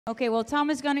Okay, well,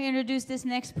 Tom is going to introduce this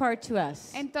next part to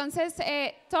us. Entonces,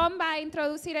 Tom va a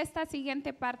introducir esta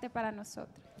siguiente parte para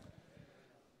nosotros.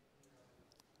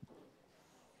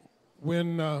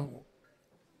 When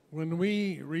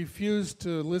we refuse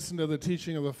to listen to the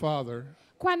teaching of the Father,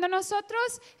 Cuando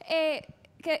nosotros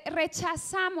que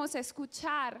rechazamos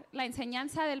escuchar la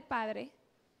enseñanza del Padre,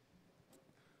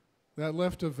 that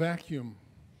left a vacuum.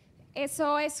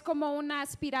 eso es como una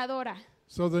aspiradora.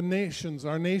 So our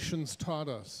nations taught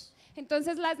us.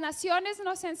 Entonces las naciones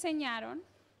nos enseñaron.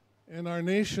 And our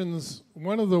nations,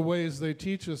 one of the ways they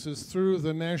teach us is through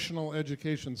the national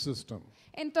education system.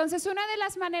 Entonces una de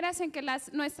las maneras en que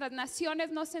nuestras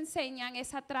naciones nos enseñan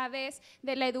es a través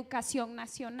de la educación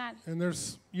nacional. And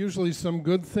there's usually some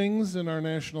good things in our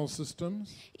national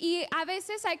systems. Y a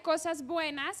veces hay cosas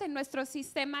buenas en nuestros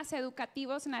sistemas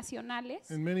educativos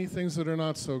nacionales. And many things that are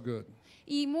not so good.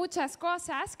 Y muchas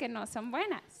cosas que no son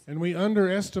buenas. And we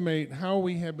underestimate how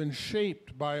we have been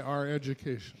shaped by our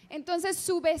education. Entonces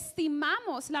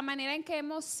subestimamos la manera en que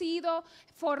hemos sido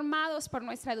formados por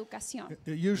nuestra educación.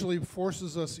 It usually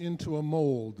forces us into a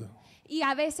mold. Y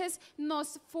a veces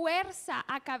nos fuerza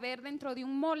a caber dentro de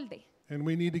un molde. And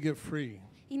we need to get free.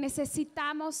 Y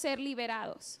necesitamos ser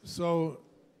liberados. So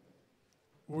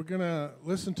we're going to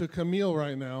listen to Camille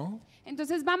right now.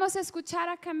 Entonces vamos a escuchar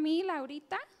a Camille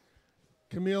ahorita.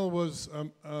 Camille was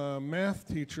a math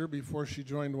teacher before she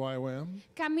joined YWAM.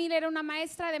 Camille era una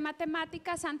maestra de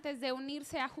matemáticas antes de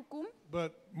unirse a Jucum.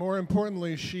 But more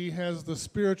importantly, she has the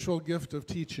spiritual gift of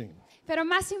teaching. Pero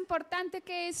más importante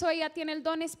que eso, ella tiene el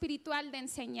don espiritual de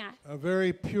enseñar. A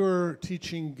very pure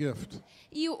teaching gift.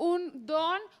 Y un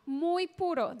don muy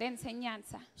puro de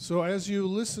enseñanza. So as you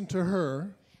listen to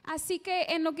her, así que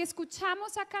en lo que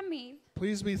escuchamos a Camille,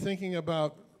 please be thinking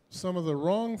about some of the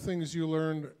wrong things you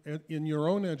learned in your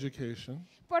own education.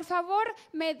 Por favor,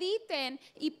 mediten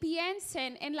y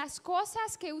piensen en las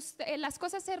cosas las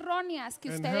cosas erróneas que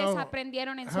ustedes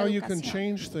aprendieron en su educación. How you can educación.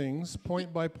 change things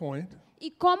point by point. Y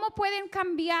cómo pueden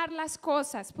cambiar las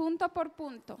cosas punto por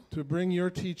punto. To bring your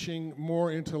teaching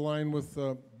more into line with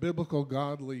the biblical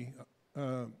godly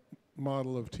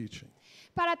model of teaching.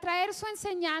 Para traer su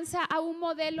enseñanza a un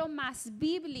modelo más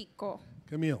bíblico.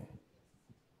 Camille.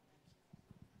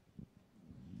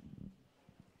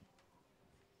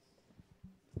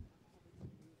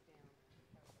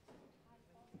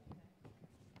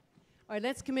 All right,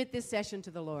 let's commit this session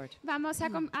to the Lord. Vamos a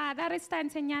dar esta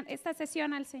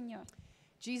sesión al Señor.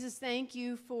 Jesus, thank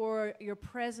you for your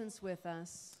presence with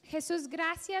us. Jesús,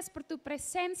 gracias por tu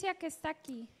presencia que está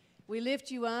aquí. We lift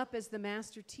you up as the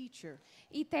master teacher.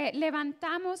 Y te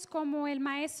levantamos como el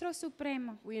maestro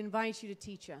supremo. We invite you to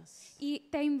teach us. Y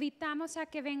te invitamos a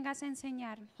que vengas a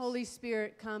enseñarnos. Holy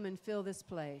Spirit, come and fill this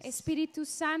place. Espíritu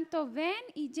Santo, ven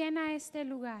y llena este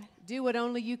lugar. Do what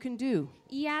only you can do.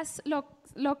 Y haz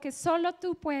lo que solo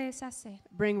tú puedes hacer.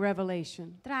 Bring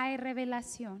revelation. Trae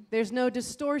revelación. There's no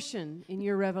distortion in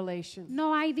your revelation.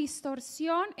 No hay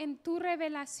distorsión en tu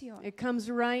revelación. It comes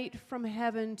right from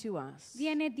heaven to us.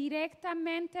 Viene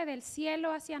directamente del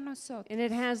cielo hacia nosotros. And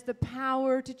it has the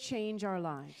power to change our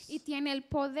lives. Y tiene el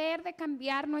poder de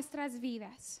cambiar nuestras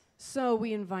vidas. So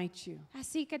we invite you.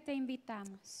 Así que te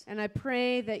invitamos. And I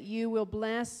pray that you will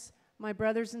bless my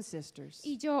brothers and sisters.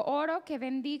 Y yo oro que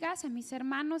bendigas a mis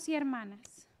hermanos y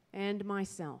hermanas. And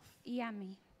myself. Y a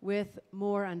mí. With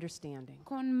more understanding.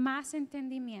 Con más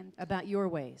entendimiento. About your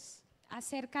ways.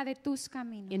 Acerca de tus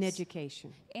caminos. In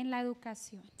education. En la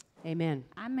educación. Amen.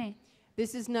 Amén.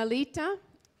 This is Nalita.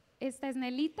 Esta es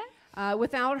Nelita.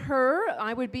 Without her,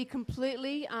 I would be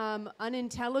completely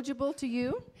unintelligible to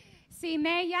you. Sin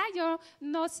ella, yo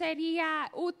no sería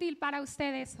útil para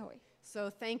ustedes hoy. So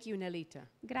thank you, Nelita.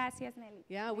 Gracias, Nelita.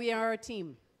 Yeah, we are a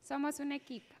team. Somos un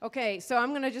equipo. Okay, so I'm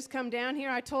going to just come down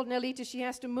here. I told Nelita she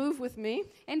has to move with me.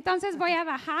 Entonces voy a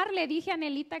bajar. Le dije a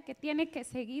Nelita que tiene que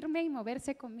seguirme y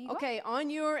moverse conmigo. Okay,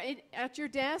 at your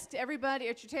desk, everybody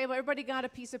at your table, everybody got a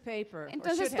piece of paper.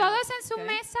 Entonces todos en su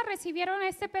mesa recibieron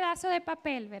este pedazo de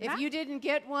papel, ¿verdad? If you didn't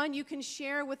get one, you can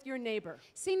share with your neighbor.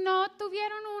 Si no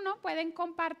tuvieron uno, pueden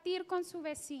compartir con su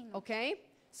vecino. Okay?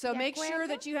 So make sure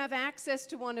that you have access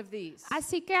to one of these.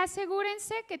 Así que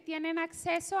asegúrense que tienen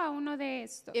acceso a uno de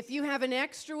estos. If you have an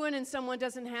extra one and someone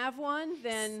doesn't have one,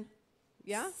 then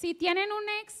yeah. Si tienen un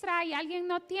extra y alguien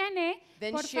no tiene,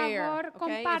 then por share, favor,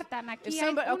 okay? compartan. Aquí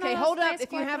hay okay, hold up.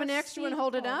 If you have an extra one,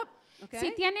 hold it up. Okay?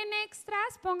 Si tienen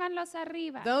extras, pónganlos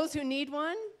arriba. Those who need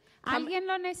one, alguien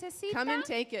lo necesita, come and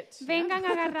take it. Vengan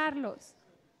a agarrarlos.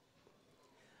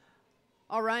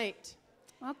 All right.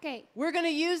 Okay. We're going to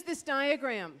use this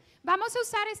diagram. Vamos a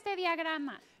usar este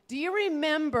diagrama. Do you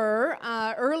remember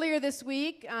earlier this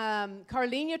week,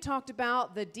 Carlina talked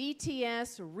about the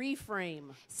DTS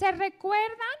reframe? ¿Se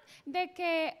recuerdan de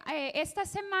que esta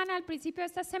semana, al principio de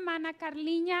esta semana,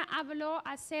 Carliña habló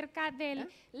acerca del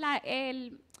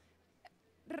el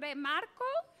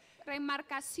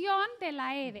remarcación de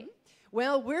la EDE?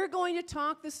 Well, we're going to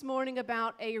talk this morning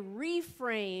about a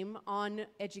reframe on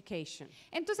education.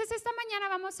 Entonces esta mañana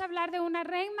vamos a hablar de una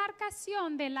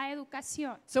remarcación de la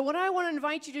educación. So what I want to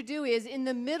invite you to do is in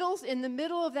the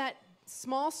middle of that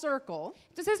small circle,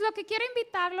 Entonces lo que quiero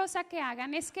invitarlos a que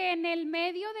hagan es que en el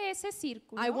medio de ese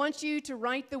círculo I want you to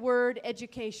write the word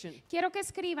education. quiero que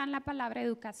escriban la palabra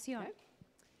educación. Okay.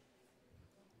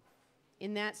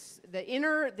 In that the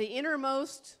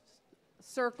innermost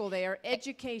circle there,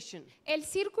 education. El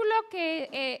círculo que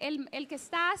el que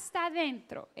está hasta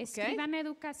adentro, escriban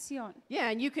educación. Yeah,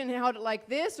 and you can hold it like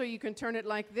this or you can turn it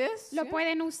like this. Lo Yeah.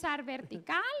 pueden usar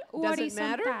vertical u Doesn't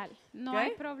matter. horizontal, no Okay.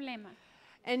 hay problema.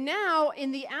 And now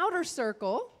in the outer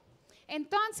circle,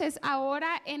 Entonces,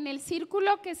 ahora en el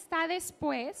círculo que está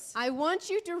después, I want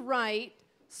you to write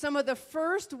some of the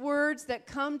first words that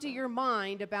come to your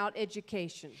mind about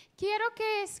education. quiero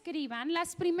que escriban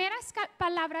las primeras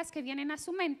palabras que vienen a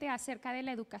su mente acerca de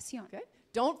la educación. Okay?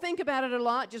 Don't think about it a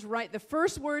lot, just write the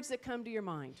first words that come to your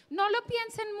mind. No lo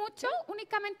piensen mucho,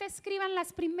 únicamente escriban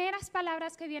las primeras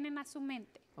palabras que vienen a su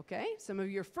mente. Okay? Some of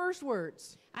your first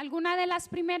words. Alguna de las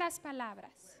primeras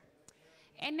palabras.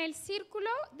 En el círculo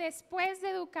después de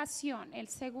educación, el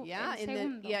segundo.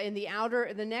 In the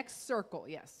outer, the next circle,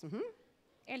 yes. Mhm.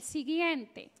 El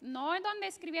siguiente, no en donde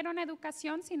escribieron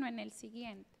educación, sino en el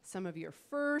siguiente. Some of your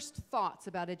first thoughts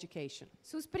about education.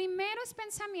 Sus primeros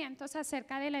pensamientos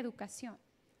acerca de la educación.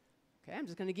 Okay, I'm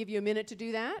just going to give you a minute to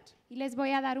do that. Y les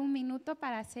voy a dar un minuto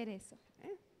para hacer eso.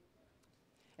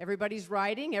 Everybody's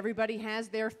writing, everybody has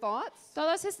their thoughts.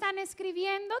 Todos están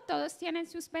escribiendo, todos tienen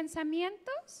sus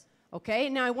pensamientos. Okay,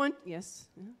 now I want, yes.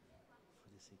 For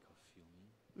the sake of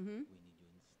filming, we need you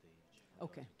on stage.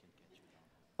 Okay.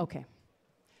 Okay.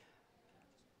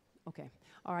 Okay.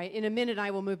 All right, in a minute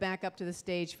I will move back up to the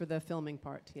stage for the filming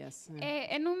part, yes.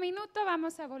 En un minuto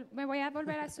me voy a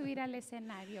volver a subir al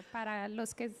escenario para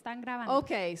los que están grabando.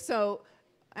 Okay, so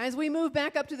as we move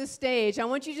back up to the stage, I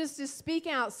want you just to speak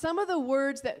out some of the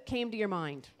words that came to your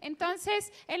mind.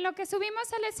 Entonces, en lo que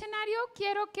subimos al escenario,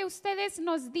 quiero que ustedes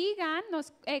nos digan,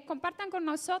 compartan con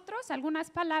nosotros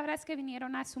algunas palabras que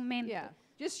vinieron a su mente. Yeah,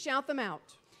 just shout them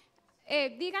out.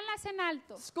 Díganlas en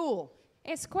alto. School,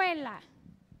 Escuela.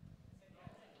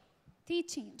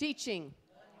 Teaching. teaching,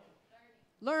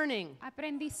 learning,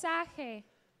 Aprendizaje.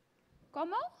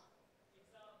 ¿Cómo?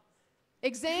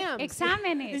 exams.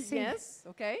 Exámenes. Sí. Yes,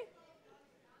 okay.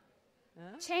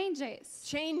 Changes.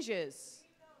 Changes,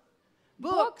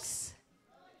 Books.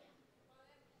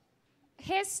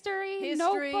 History.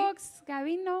 Notebooks.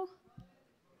 Gabino.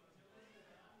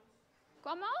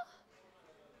 ¿Cómo?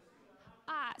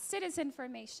 Citizen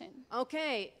information.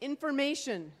 Okay,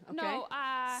 information. Okay. No,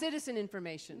 Citizen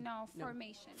information. no,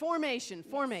 formation.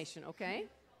 Formation, okay.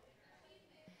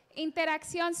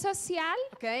 Interacción social.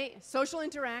 Okay, social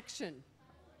interaction.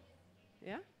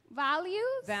 Yeah.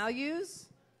 Values. Values,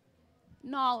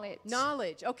 Knowledge.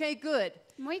 knowledge. Okay, good.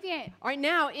 Muy bien. All right,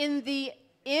 now in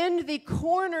the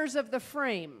corners of the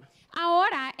frame,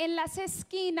 Ahora, en las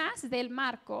esquinas del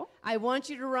marco, I want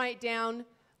you to write down,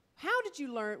 how did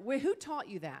you learn, who taught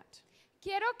you that?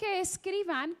 quiero que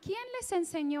escriban quién les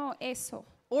enseñó eso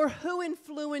Or who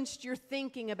influenced your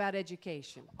thinking about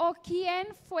education? o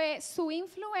quién fue su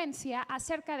influencia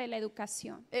acerca de la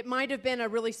educación. It might have been a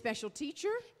really special teacher,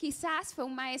 Quizás fue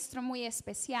un maestro muy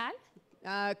especial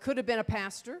could have been a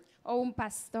pastor. o un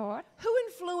pastor. Who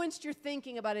influenced your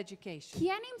thinking about education?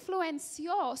 ¿Quién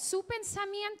influenció su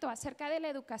pensamiento acerca de la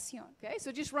educación? Okay,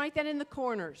 so just write that in the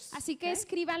corners. Así que okay?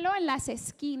 escríbanlo en las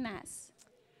esquinas.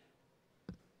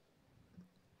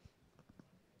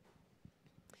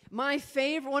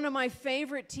 One of my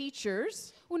favorite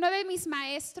teachers Uno de mis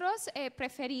maestros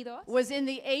preferidos was in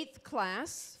the 8th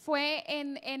class. fue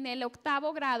en el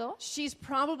 8º grado She's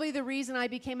probably the reason I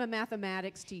became a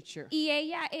mathematics teacher. y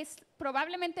ella es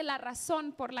probablemente la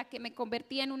razón por la que me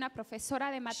convertí en una profesora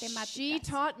de She matemáticas.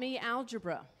 taught me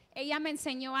algebra. Ella me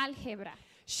enseñó álgebra.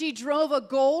 She drove a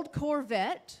gold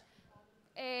Corvette.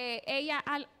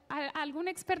 ¿Algún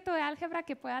experto de álgebra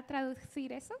que pueda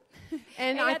traducir eso?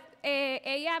 And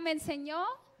ella me enseñó.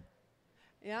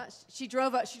 she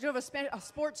drove a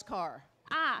sports car.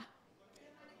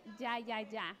 Ya.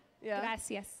 Yeah.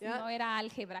 Gracias. Yeah. No era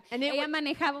álgebra. And it Ella wa-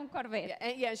 manejaba un Corvette.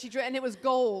 And it was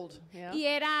gold. Yeah. Y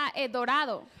era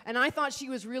dorado. And I thought she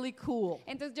was really cool.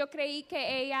 Entonces yo creí que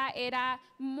ella era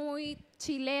muy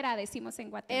chilera, decimos en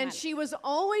Guatemala. And she was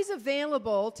always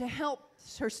available to help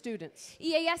her students.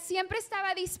 Y ella siempre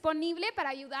estaba disponible para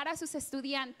ayudar a sus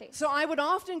estudiantes. So I would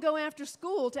often go after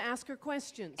school to ask her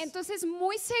questions. Entonces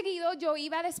muy seguido yo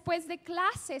iba después de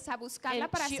clases a buscarla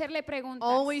And para she hacerle preguntas.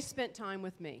 always spent time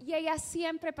with me. Y ella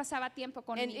siempre pasaba tiempo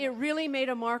And it conmigo. really made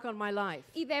a mark on my life.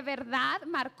 Y de verdad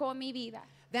marcó mi vida.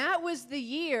 That was the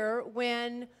year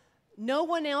when no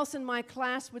one else in my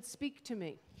class would speak to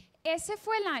me. Ese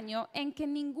fue el año en que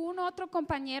ningún otro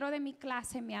compañero de mi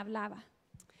clase me hablaba.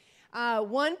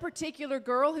 One particular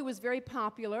girl who was very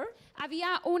popular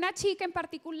Había una chica en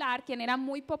particular quien era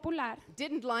muy popular,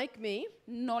 didn't like me.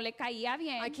 no le caía I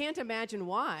bien can't imagine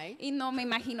why, y no me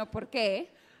imagino por qué.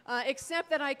 except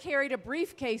that I carried a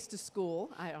briefcase to school.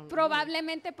 I don't know.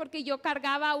 Probablemente porque yo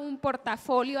cargaba un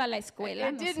portafolio a la escuela.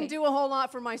 It No didn't sé. do a whole lot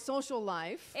for my social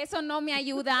life. Eso no me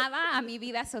ayudaba a mi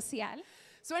vida social.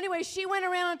 So anyway, she went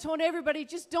around and told everybody,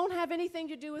 just don't have anything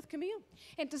to do with Camille.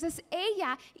 Entonces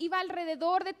ella iba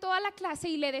alrededor de toda la clase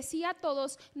y le decía a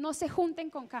todos, no se junten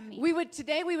con Camille.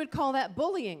 Today we would call that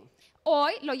bullying.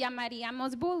 Hoy lo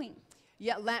llamaríamos bullying.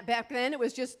 Yeah, back then it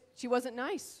was just, she wasn't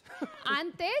nice.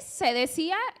 Antes se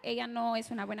decía, ella no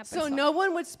es una buena So persona. no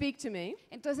one would speak to me.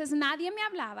 Entonces nadie me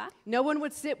hablaba, No one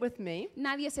would sit with me.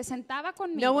 nadie se sentaba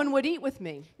conmigo, No one would eat with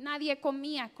me. nadie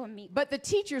comía conmigo. But the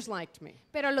teachers liked me.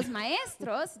 Pero los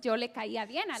maestros, yo le caía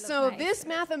bien a los So maestros. this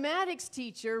mathematics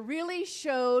teacher really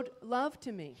showed love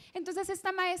to me. Entonces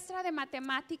esta maestra de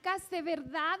matemáticas de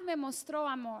verdad me mostró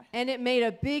amor. And it made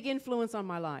a big influence on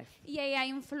my life. Y ella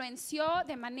influenció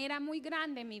de manera muy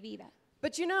grande mi vida.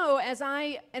 But you know,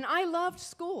 I loved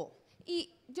school. Y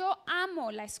yo amo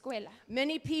la escuela.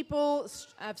 Many people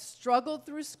have struggled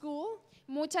through school,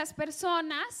 Muchas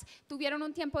personas tuvieron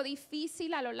un tiempo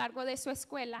difícil a lo largo de su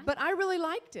escuela, but I really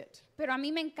liked it. pero a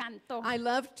mí me encantó. I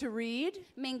loved to read.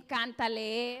 Me encanta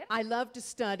leer, I loved to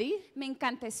study. me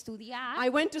encanta estudiar. I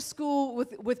went to school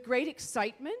with great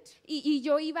excitement, Y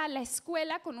yo iba a la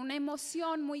escuela con una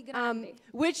emoción muy grande,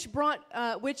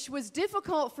 which was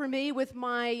difficult for me with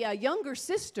my younger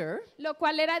sister, lo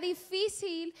cual era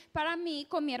difícil para mí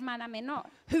con mi hermana menor,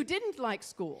 who didn't like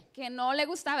school. que no le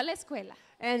gustaba la escuela.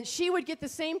 And she would get the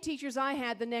same teachers I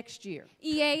had the next year,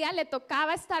 Y ella le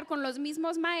tocaba estar con los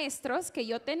mismos maestros que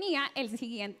yo tenía el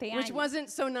siguiente which año, wasn't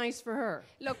so nice for her.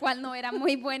 lo cual no era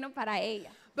muy bueno para ella.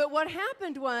 But what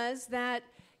happened was that,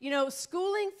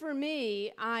 schooling for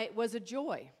me was a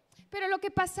joy. Pero lo que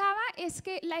pasaba es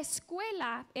que la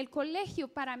escuela, el colegio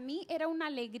para mí era una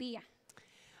alegría.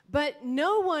 But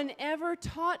no one ever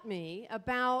taught me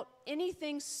about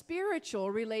anything spiritual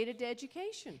related to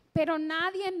education. Pero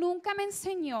nadie nunca me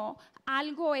enseñó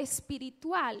algo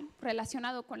espiritual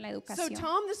relacionado con la So educación.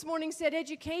 Tom this morning said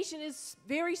education is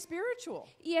very spiritual.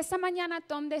 Y esta mañana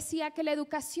Tom decía que la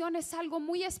educación es algo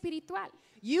muy espiritual.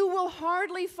 You will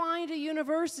hardly find a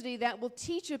university that will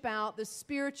teach about the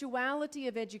spirituality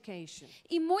of education.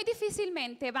 Y muy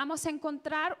difícilmente vamos a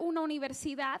encontrar una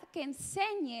universidad que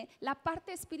enseñe la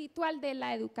parte espiritual de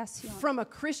la educación From a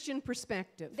Christian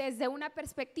perspective. desde una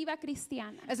perspectiva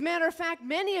cristiana. As a matter of fact,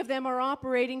 many of them are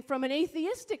operating from an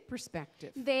atheistic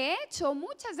perspective. De hecho,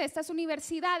 muchas de estas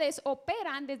universidades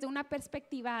operan desde una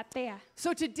perspectiva atea.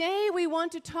 So today we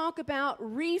want to talk about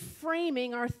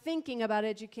reframing our thinking about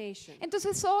education.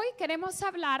 Entonces hoy queremos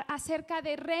hablar acerca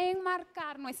de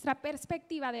reenmarcar nuestra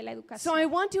perspectiva de la So I educación.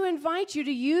 want to invite you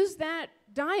to use that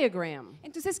diagram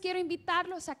Entonces quiero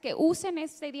invitarlos a que usen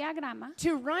este diagrama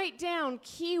to write down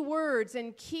key words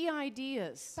and key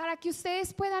ideas para que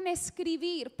ustedes puedan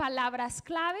escribir palabras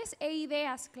claves e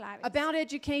ideas claves about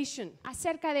education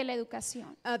acerca de la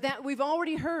educación. that we've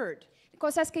already heard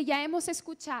Cosas que ya hemos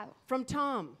escuchado from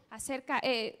Tom, acerca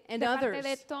And de parte others.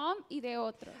 de Tom y de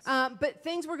otros. but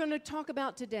things we're going to talk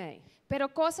about today. Pero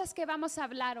cosas que vamos a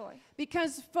hablar hoy.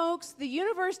 Because, folks, the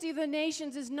University of the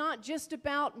Nations is not just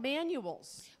about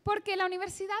manuals. Porque la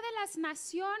Universidad de las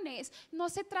Naciones no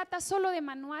se trata solo de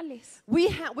manuales.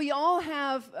 We all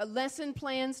have lesson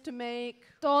plans to make.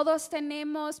 Todos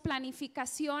tenemos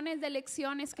planificaciones de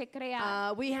lecciones que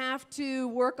crear. We have to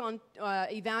work on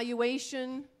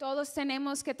evaluation. Todos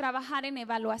tenemos que trabajar en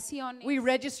evaluaciones. We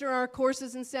register our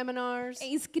courses and seminars. E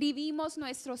inscribimos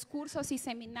nuestros cursos y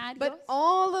seminarios. But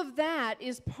all of that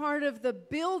is part of the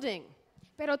building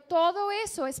Pero todo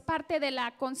eso es parte de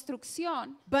la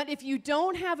construcción. But if you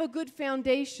don't have a good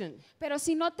foundation, Pero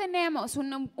si no tenemos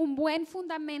un buen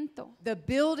fundamento, the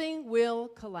building will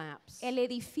collapse. el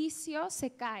edificio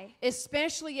se cae.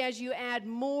 Especially as you add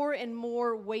more and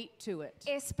more weight to it.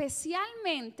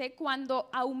 Especialmente cuando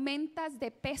aumentas de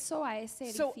peso a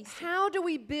ese So edificio. how do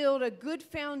we build a good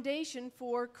foundation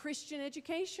for Christian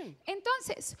education?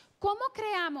 Entonces, ¿cómo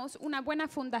creamos una buena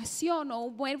fundación o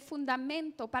un buen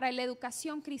fundamento para la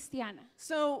educación cristiana?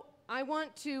 So I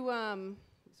want to,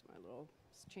 this is my little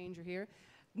changer here.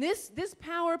 This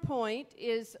PowerPoint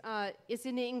is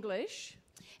in English,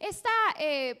 Esta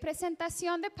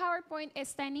presentación de PowerPoint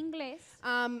está en inglés,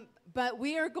 but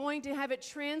we are going to have it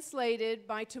translated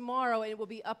by tomorrow and it will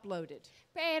be uploaded.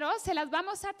 pero se las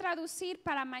vamos a traducir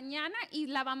para mañana y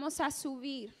la vamos a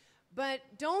subir. But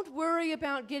don't worry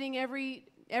about getting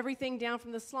everything down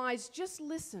from the slides, just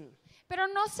listen. Pero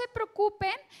no se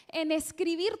preocupen en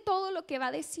escribir todo lo que va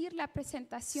a decir la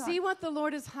presentación. See what the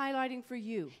Lord is highlighting for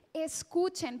you.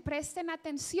 Escuchen, presten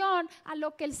atención a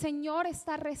lo que el Señor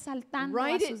está resaltando a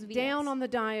Write sus it vidas. down on the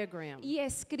diagram. Y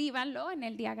escríbanlo en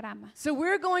el diagrama. So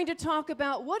we're going to talk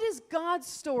about what is God's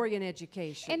story in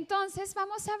education. Entonces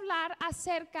vamos a hablar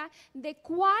acerca de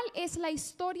cuál es la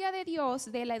historia de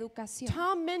Dios de la educación.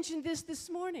 Tom mentioned this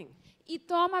morning. Y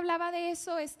Tom hablaba de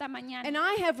eso esta mañana. And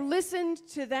I have listened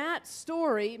to that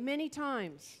story many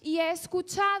times. Y he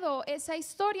escuchado esa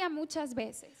historia muchas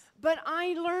veces. But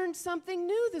I learned something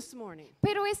new this morning.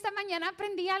 Pero esta mañana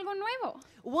aprendí algo nuevo.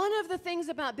 One of the things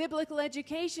about biblical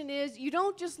education is you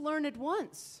don't just learn it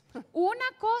once. Una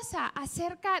cosa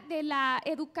acerca de la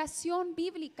educación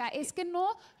bíblica es que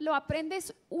no lo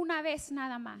aprendes una vez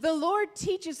nada más. The Lord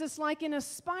teaches us like in a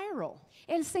spiral.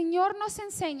 El Señor nos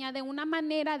enseña de una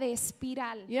manera de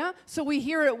espiral. Yeah? So we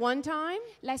hear it one time,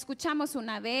 La escuchamos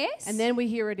una vez and then we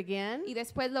hear it again y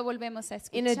después lo volvemos a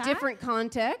in a escuchar different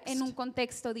context. en un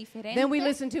contexto diferente. Then we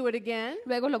listen to it again.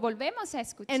 Luego lo volvemos a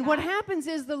escuchar. And what happens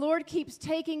is the Lord keeps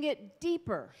taking it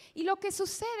deeper Y lo que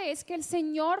sucede es que el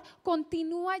Señor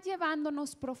continúa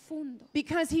llevándonos profundo.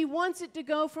 because He wants it to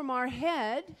go from our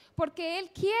head Porque Él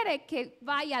quiere que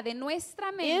vaya de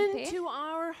nuestra mente into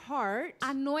our heart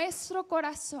a nuestro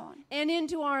corazón and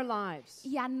into our lives.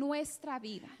 y a nuestra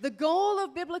vida. The goal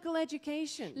of biblical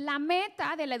education La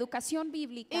meta de la educación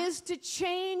bíblica is to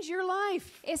change your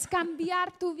life, es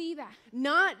cambiar tu vida,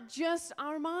 not just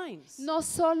our minds. no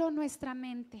solo nuestra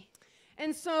mente.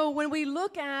 And so when we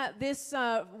look at this,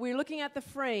 we're looking at the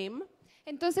frame,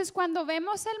 Entonces, cuando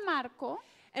vemos el marco,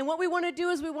 and what we want to do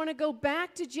is we want to go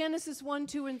back to Genesis 1,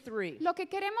 2, and 3. lo que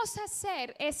queremos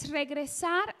hacer es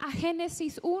regresar a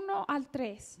Génesis 1 al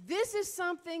 3. This is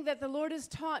something that the Lord has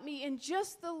taught me in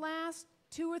just the last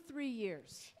 2 or 3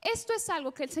 years. Esto es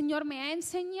algo que el Señor me ha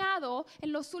enseñado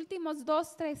en los últimos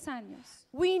 2-3 años.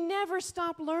 We never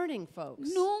stop learning, folks.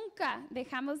 Nunca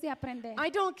dejamos de aprender. I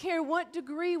don't care what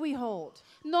degree we hold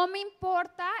No me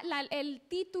importa el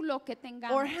título que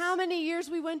tengamos or how many years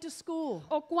we went to school.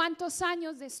 o cuántos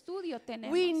años de estudio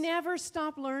tenemos. We never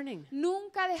stop learning.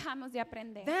 Nunca dejamos de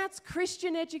aprender. That's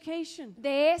Christian education.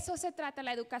 De eso se trata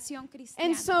la educación cristiana.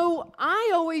 And so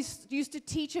I always used to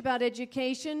teach about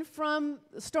education from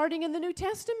starting in the New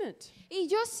Testament. Y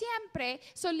yo siempre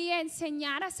solía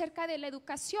enseñar acerca de la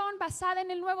educación basada en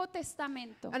el Nuevo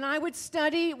Testamento. And I would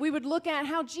study, we would look at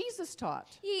how Jesus taught,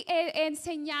 Y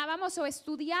enseñábamos o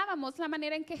estudiábamos la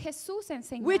manera en que Jesús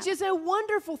enseñaba, which is a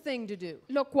wonderful thing to do.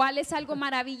 lo cual es algo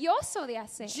maravilloso de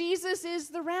hacer. Jesus is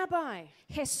the rabbi,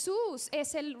 Jesús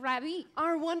es el rabí,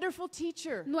 our wonderful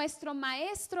teacher. nuestro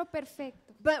maestro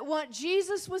perfecto. But what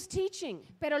Jesus was teaching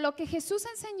Pero lo que Jesús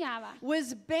enseñaba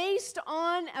was based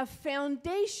on a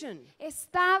foundation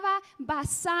estaba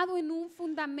basado en un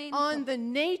fundamento, on the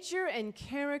nature and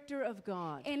character of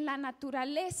God en la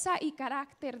naturaleza y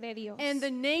carácter de Dios. and the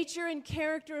nature and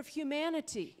character of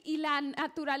humanity. Y la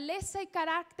naturaleza y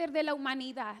carácter de la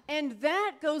humanidad. And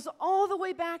that goes all the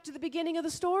way back to the beginning of the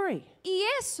story. Y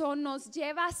eso nos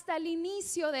lleva hasta el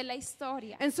inicio de la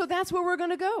historia. And so that's where we're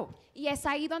going to go. Y es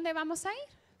ahí donde vamos a ir.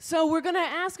 So we're going to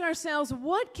ask ourselves,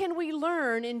 what can we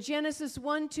learn in Genesis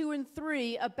 1, 2, and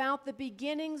 3 about the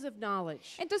beginnings of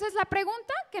knowledge? Entonces la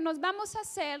pregunta que nos vamos a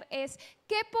hacer es,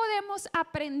 ¿qué podemos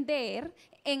aprender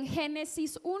en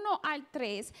Génesis 1 al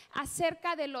 3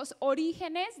 acerca de los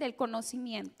orígenes del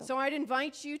conocimiento? So I'd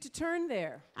invite you to turn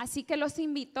there. Así que los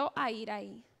invito a ir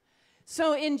ahí.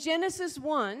 So in Genesis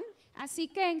 1,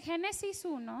 Así que en Génesis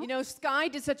 1, you know, Sky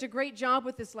did such a great job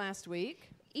with this last week.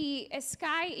 y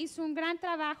Sky hizo un gran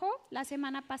trabajo la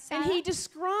semana pasada, And he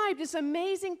described this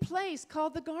amazing place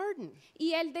called the garden.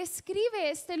 y él describe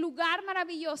este lugar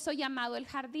maravilloso llamado el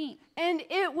jardín. And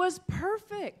it was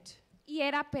perfect. Y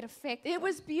era perfecto. It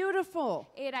was beautiful.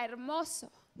 Era hermoso.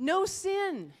 No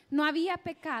sin. No había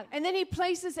pecado. And then he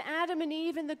places Adam and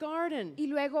Eve in the garden. Y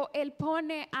luego él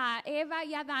pone a Eva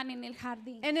y Adán en el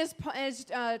jardín. And as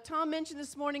Tom mentioned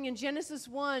this morning in Genesis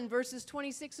 1, verses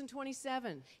 26 and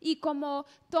 27. Y como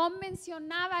Tom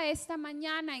mencionaba esta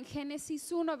mañana en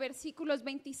Génesis 1, versículos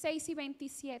 26 y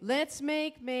 27. Let's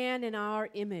make man in our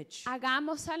image.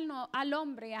 Hagamos al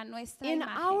hombre a nuestra In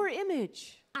imagen. our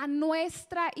image. A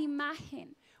nuestra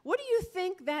imagen. What do you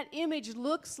think that image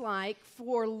looks like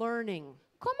for learning?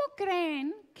 ¿Cómo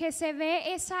creen que se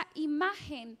ve esa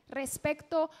imagen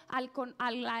respecto a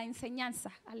la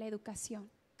enseñanza, a la educación?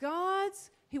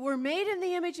 We're made in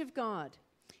the image of God.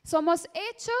 Somos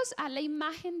hechos a la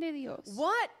imagen de Dios.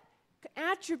 What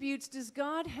attributes does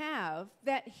God have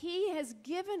that He has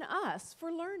given us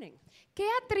for learning? ¿Qué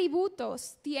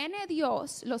atributos tiene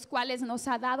Dios los cuales nos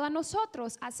ha dado a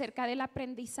nosotros acerca del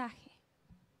aprendizaje?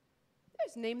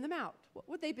 Just name them out. What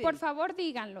would they be? Por favor,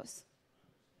 díganlos.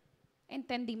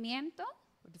 Entendimiento.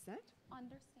 What is that?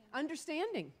 Understanding.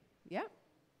 Understanding. Yeah.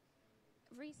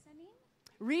 Reasoning.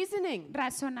 Reasoning.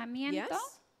 Razonamiento.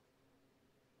 Yes.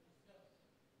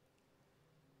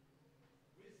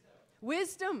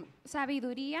 Wisdom.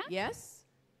 Sabiduría. Yes.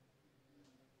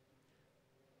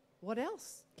 What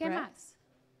else? ¿Qué Brad? más?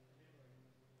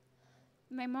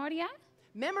 Memoria.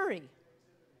 Memory.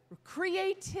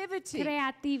 Creativity.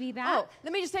 Creatividad. Oh,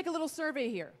 let me just take a little survey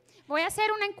here. Voy a hacer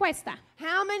una encuesta.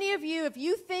 How many of you, if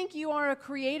you think you are a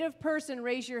creative person,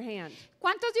 raise your hand?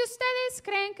 ¿Cuántos de ustedes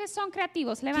creen que son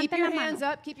creativos? Keep Levanten your la hands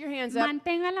mano. up. Keep your hands up.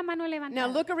 Mantengan la mano Now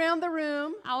levantada. look around the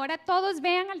room. Ahora todos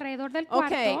vean alrededor del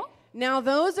Okay. cuarto. Now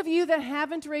those of you that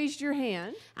haven't raised your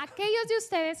hand, Aquellos de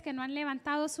ustedes que no han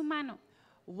levantado su mano.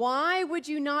 why would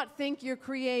you not think you're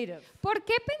creative? ¿Por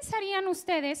qué pensarían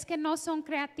ustedes que no son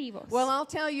creativos? Well, I'll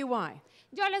tell you why.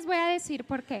 Yo les voy a decir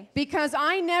por qué. Because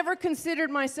I never considered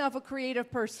myself a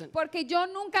creative person. Porque yo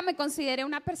nunca me consideré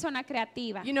una persona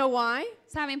creativa. You know why?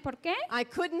 ¿Saben por qué? I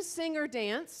couldn't sing or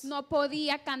dance. No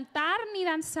podía cantar ni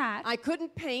danzar. I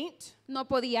couldn't paint. No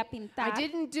podía I pintar.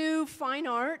 didn't do fine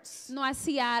arts. No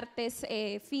hacía artes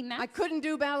I finas. couldn't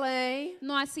do ballet.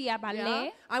 No hacía ballet.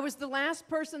 Yeah. I was the last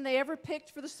person they ever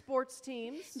picked for the sports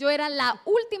teams. Yo era la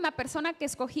última persona que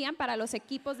escogían para los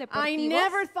equipos I deportivos.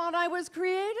 never thought I was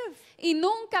creative. Y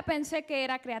nunca pensé que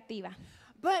era creativa.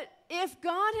 But if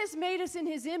God has made us in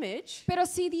His image, Pero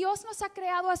si Dios nos ha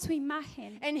creado a su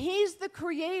imagen and He's the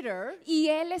creator, y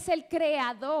Él es el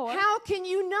creador, how can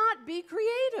you not be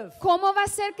creative? ¿cómo va a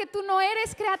ser que tú no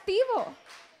eres creativo?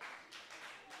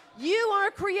 You are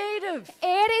creative.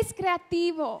 Eres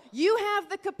creativo. You have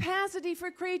the capacity for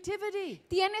creativity.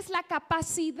 Tienes la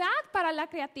capacidad para la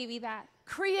creatividad.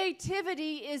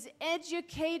 Creativity is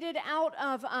educated out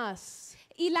of us.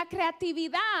 Y la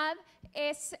creatividad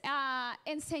es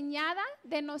enseñada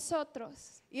de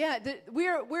nosotros. Yeah,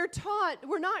 we're taught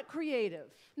we're not creative.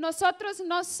 Nosotros se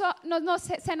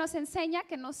nos enseña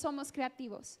que no somos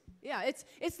creativos. Yeah,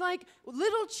 it's like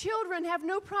little children have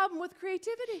no problem with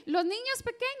creativity. Los niños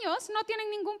pequeños no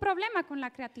tienen ningún problema con la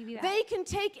creatividad. They can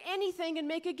take anything and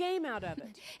make a game out of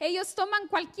it. Ellos toman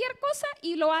cualquier cosa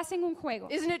y lo hacen un juego.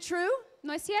 Isn't it true?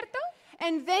 ¿No es cierto?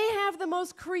 And they have the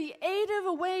most creative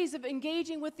ways of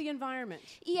engaging with the environment.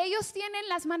 Y ellos tienen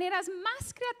las maneras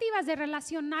más creativas de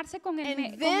relacionarse con el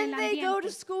And then they go to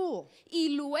ambiente. school. Y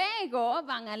luego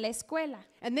van a la escuela.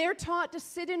 And they're taught to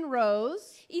sit in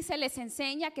rows Y se les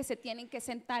enseña que se tienen que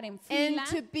sentar en and fila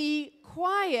to be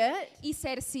quiet y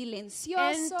ser and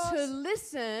silenciosos to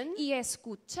listen y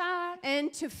escuchar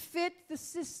and to fit the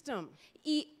system.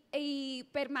 y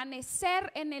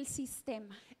permanecer en el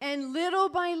sistema. And little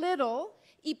by little,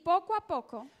 Y poco a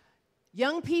poco,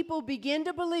 young people begin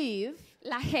to believe,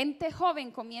 la gente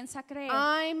joven comienza a creer,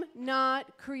 I'm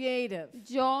not creative.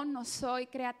 yo no soy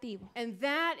creativo. And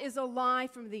that is a lie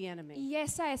from the enemy. Y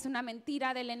esa es una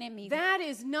mentira del enemigo. That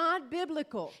is not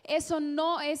biblical. Eso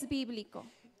no es bíblico.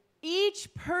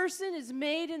 Each person is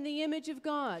made in the image of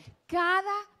God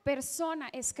Cada persona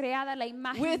es creada a la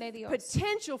imagen with de Dios,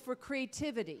 potential for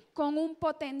creativity, con un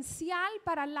potencial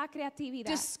para la creatividad,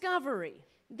 discovery,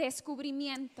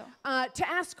 descubrimiento, to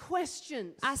ask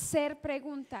questions. hacer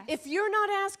preguntas. If you're not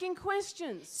asking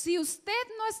questions, Si usted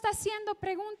no está haciendo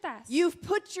preguntas, you've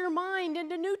put your mind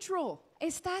into neutral.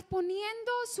 está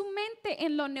poniendo su mente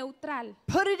en lo neutral.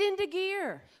 Put it into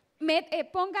gear.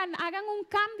 Hagan un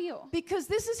cambio. Because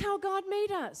this is how God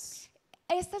made us.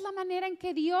 Esta es la manera en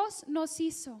que Dios nos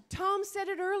hizo. Tom said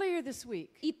it earlier this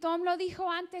week. Y Tom lo dijo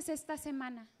antes esta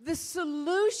semana. The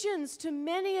solutions to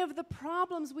many of the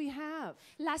problems we have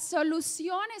Las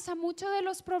soluciones a muchos de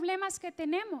los problemas que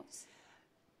tenemos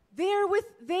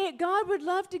God would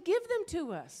love to give them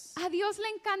to us. A Dios le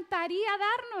encantaría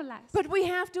dárnoslas. But we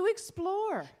have to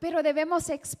explore, Pero debemos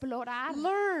explorar,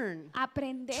 learn,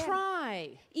 aprender,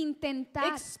 try,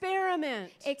 intentar,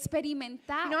 experiment.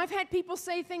 experimentar. You know, I've had people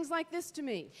say things like this to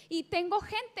me. Y tengo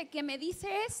gente que me dice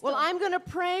esto. Well, I'm going to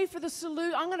pray for the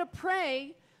solution. I'm going to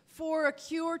pray for a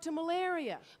cure to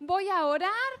malaria. Voy a orar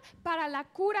para la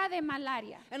cura de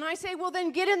malaria. And I say, well,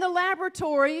 then get in the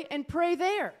laboratory and pray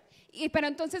there. Pero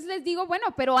entonces les digo,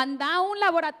 bueno, pero anda a un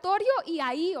laboratorio y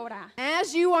ahí ora.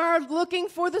 As you are looking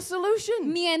for the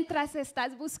solution. Mientras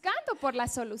estás buscando por la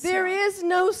solución. There is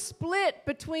no split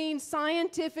between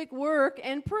scientific work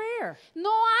and prayer.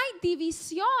 No hay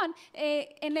división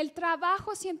en el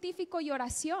trabajo científico y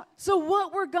oración. So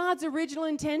what were God's original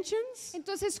intentions?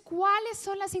 Entonces, ¿cuáles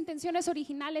son las intenciones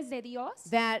originales de Dios?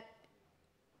 That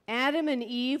Adam and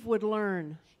Eve would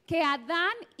learn. Que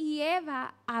Adán y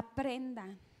Eva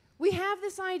aprendan. We have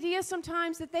this idea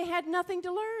sometimes that they had nothing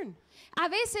to learn. A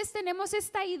veces tenemos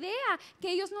esta idea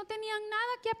que ellos no tenían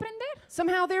nada que aprender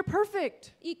Somehow they're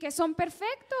perfect. y que son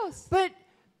perfectos. But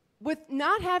with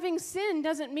not having sin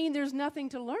doesn't mean there's nothing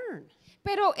to learn.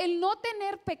 Pero el no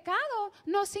tener pecado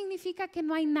no significa que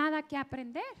no hay nada que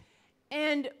aprender.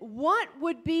 And what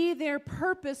would be their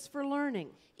purpose for learning?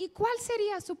 ¿Y cuál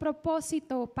sería su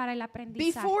propósito para el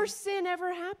aprendizaje? Before sin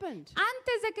ever happened,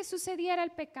 Antes de que sucediera el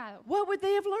pecado, what would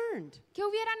they have learned? ¿qué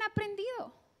hubieran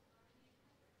aprendido?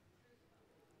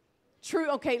 True,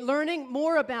 okay, learning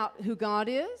more about who God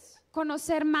is.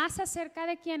 Conocer más acerca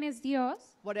de quién es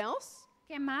Dios. What else?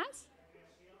 ¿Qué más?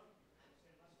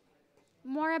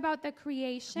 More about the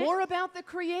creation. More about the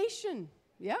creation.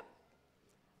 Yep.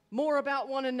 More about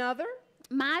one another.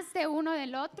 Más de uno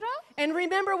del otro. And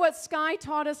remember what Sky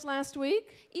taught us last week?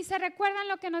 ¿Y se recuerdan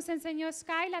lo que nos enseñó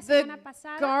Sky la The semana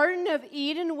pasada? Garden of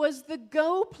Eden was the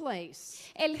go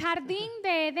place. El jardín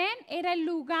de Edén era el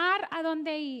lugar a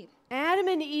donde ir. Adam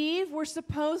and Eve were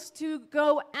supposed to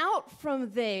go out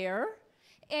from there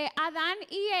Adán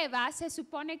y Eva se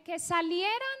supone que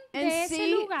salieran and de ese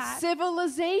see lugar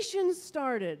civilization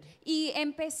started y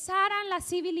empezaran la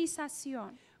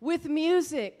civilización with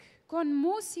music, con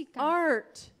música,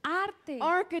 art, arte,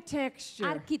 architecture,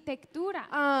 arquitectura,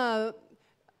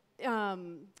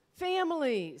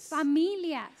 families,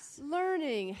 familias,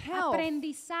 learning, health,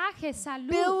 aprendizaje, salud,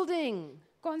 building.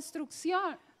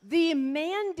 construcción. The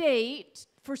mandate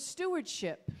for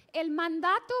stewardship El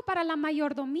mandato para la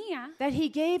mayordomía that he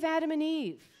gave Adam and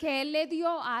Eve que él le dio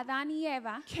a Adán y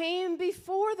Eva came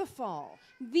before the fall.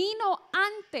 vino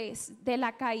antes de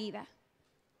la caída.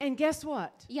 And guess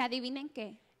what? Y adivinen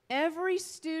qué. Every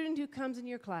student who comes in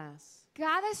your class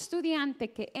Cada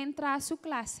estudiante que entra a su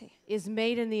clase is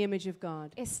made in the image of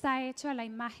God. está hecho a la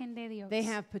imagen de Dios. They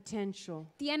have potential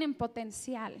Tienen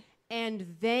potencial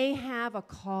and they have a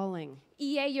calling.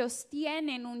 y ellos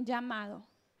tienen un llamado.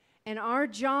 And our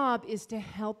job is to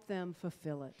help them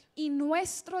fulfill it. Y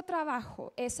nuestro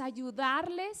trabajo es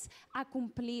ayudarles a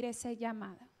cumplir ese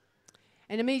llamado.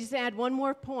 And let me just add one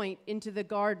more point into the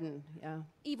garden.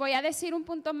 Y voy a decir un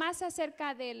punto más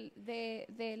acerca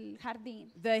del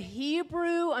jardín. The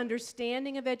Hebrew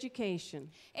understanding of education.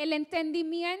 El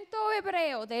entendimiento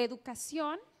hebreo de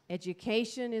educación.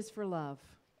 Education is for love.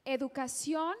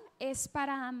 Educación es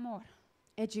para amor.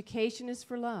 Education is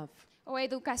for love. O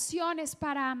educación es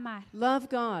para amar. Love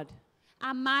God.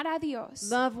 Amar a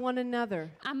Dios. Love one another.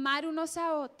 Amar unos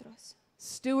a otros.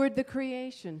 Steward the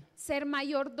creation. Ser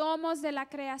mayordomos de la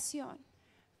creación.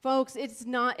 Folks, it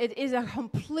is a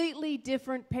completely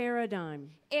different paradigm.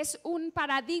 Es un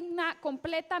paradigma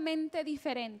completamente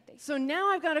diferente. So now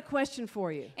I've got a question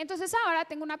for you. Entonces ahora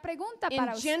tengo una pregunta In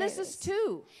para Genesis ustedes.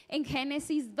 2, En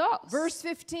Génesis 2, verse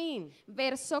 15,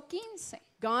 verso 15,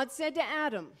 God said to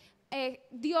Adam,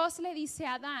 Dios le dice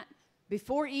a Adán,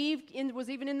 before Eve was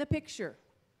even in the picture,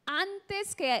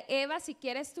 antes que Eva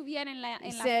siquiera estuviera en la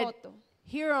he said, foto,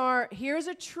 here's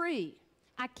a tree,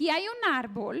 aquí hay un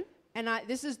árbol and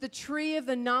this is the tree of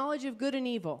the knowledge of good and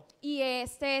evil. y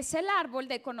este es el árbol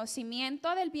de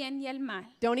conocimiento del bien y el mal.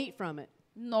 Don't eat from it,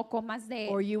 No comas de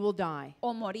or él you will die.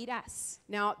 o morirás.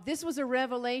 Now, this was a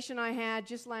revelation I had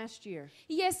just last year.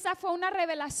 Y esa fue una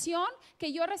revelación que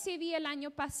yo recibí el año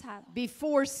pasado.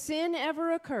 Before sin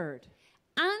ever occurred,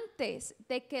 Antes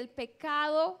de que el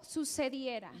pecado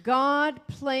sucediera, God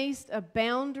placed a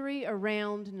boundary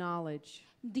around knowledge.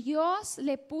 Dios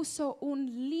le puso un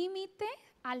límite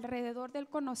alrededor del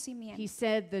conocimiento. He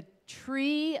said, the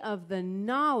tree of the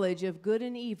knowledge of good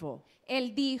and evil,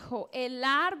 Él dijo, el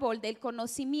árbol del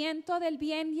conocimiento del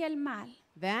bien y el mal.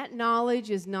 that knowledge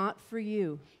is not for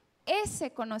you.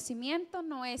 Ese conocimiento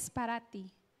no es para ti.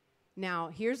 Now,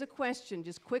 here's a question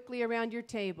just quickly around your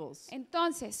tables.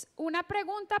 Entonces, una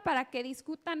pregunta para que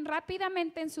discutan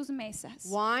rápidamente en sus mesas.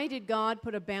 Why did God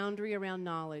put a boundary around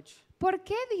knowledge? ¿Por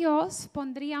qué Dios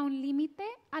pondría un límite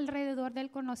alrededor del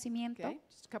conocimiento? Okay,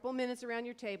 just a couple minutes around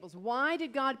your tables. Why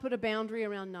did God put a boundary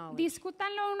around knowledge?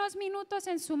 Discútanlo unos minutos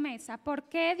en su mesa. ¿Por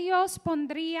qué Dios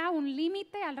pondría un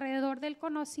límite alrededor del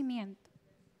conocimiento?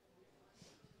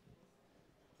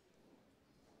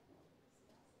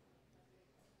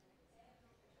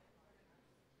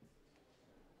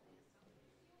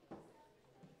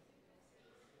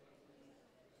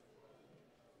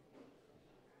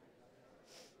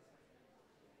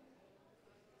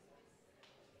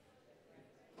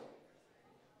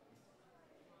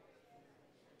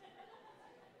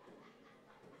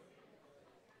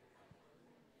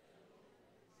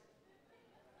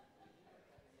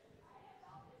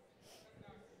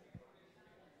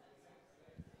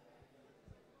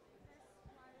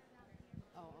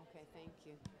 Oh, okay, thank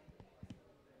you.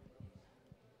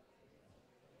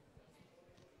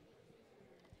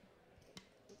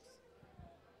 Oops.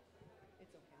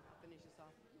 It's okay, I'll finish this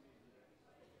off.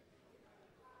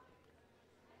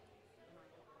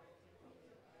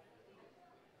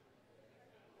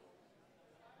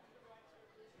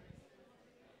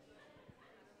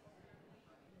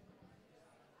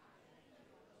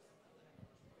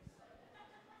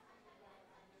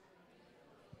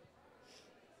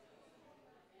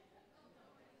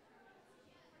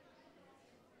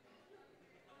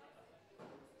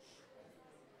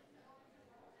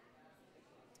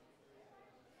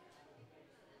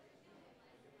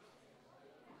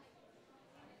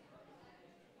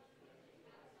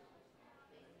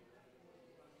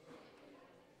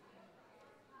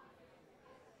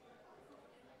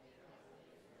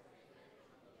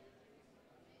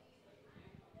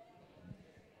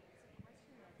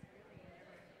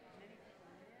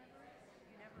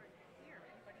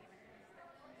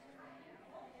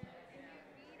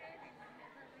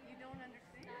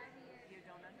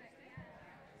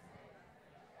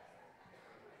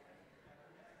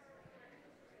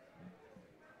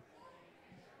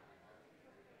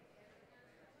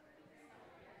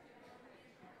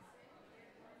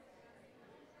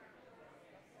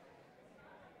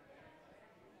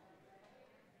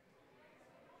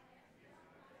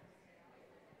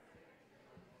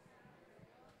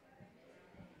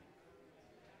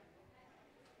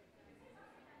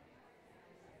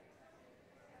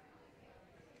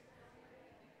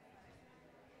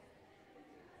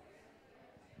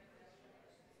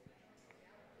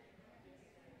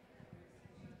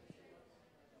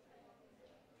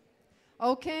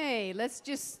 Okay, let's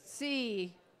just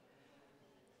see.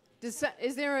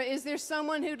 Is there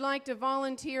someone who'd like to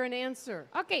volunteer and answer?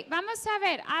 Ok, vamos a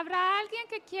ver. ¿Habrá alguien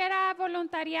que quiera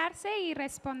voluntariarse y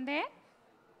responder?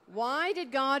 Why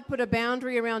did God put a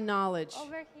boundary around knowledge?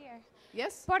 Over here.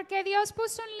 Yes? Porque Dios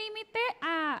puso un límite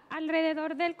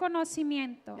alrededor del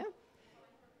conocimiento.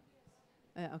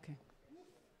 Yeah. Okay.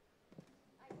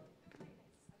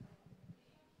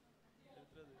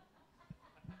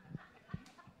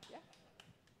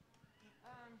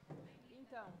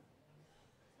 Então,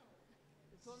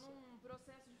 eu estou num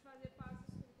processo de fazer pazes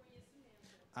com o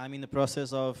conhecimento. I'm in the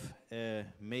process of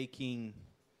making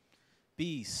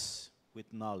peace with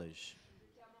knowledge.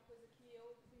 Que é uma coisa que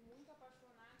eu fui muito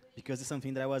apaixonada e Because it's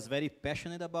something that I was very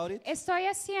passionate about it. Estoy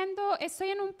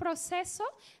en un proceso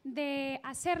de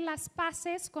hacer las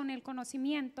paces con el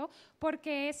conocimiento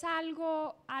porque es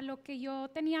algo a lo que yo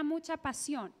tenía mucha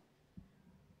pasión.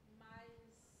 mas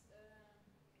foi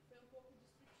um pouco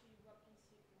destrutivo a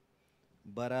princípio.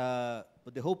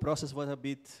 But the whole process was a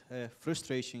bit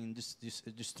frustrating and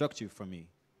destructive for me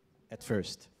at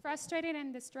first. Frustrated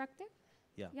and destructive.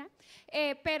 Yeah. ¿Ya?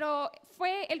 Pero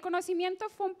el conocimiento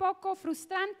fue un poco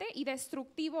frustrante y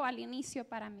destructivo al inicio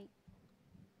para mí.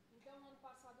 Então, ano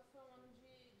passado foi um ano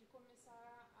de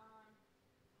começar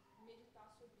a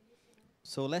meditar sobre isso. Né?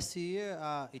 So last year,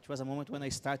 it was a moment when I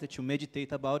started to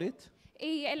meditate about it.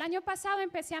 Y el año pasado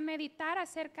empecé a meditar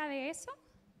acerca de eso.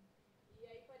 E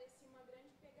aí parecia uma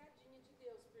grande pegadinha de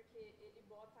Deus, porque ele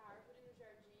bota a árvore no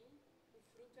jardim, o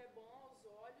fruto é bom aos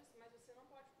olhos, mas você não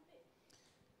pode comer.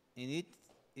 And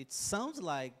it sounds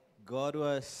like God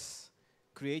was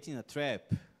creating a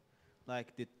trap.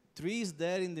 Like the tree is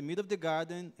there in the middle of the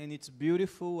garden, and it's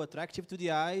beautiful, attractive to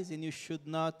the eyes, and you should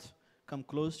not come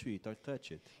close to it or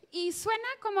touch it. Y suena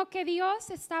como que Dios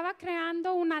estaba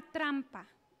creando una trampa,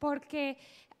 porque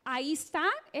ahí está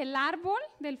el árbol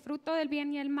del fruto del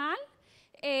bien y el mal,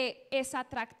 es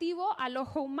atractivo al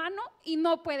ojo humano y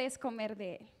no puedes comer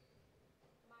de él.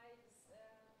 Mas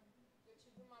eu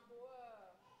tive uma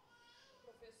boa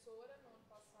professora no ano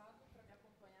passado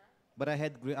But I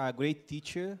had a great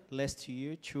teacher last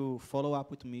year to follow up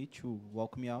with me, to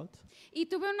walk me out. Y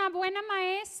tuve una buena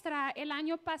maestra el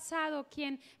año pasado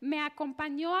quien me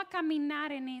acompañó a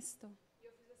caminar en esto. E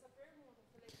eu fiz essa pergunta. Eu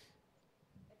falei,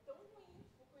 é tão ruim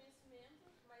o conhecimento,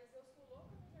 mas Deus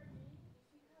coloca no jardim e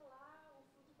fica lá, o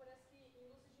fruto parece que em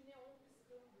luzes de neon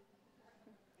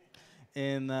piscando.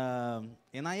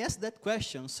 And I asked that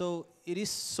question. So it is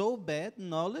so bad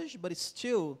knowledge, but it's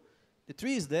still, the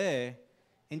tree is there,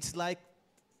 and it's like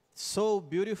so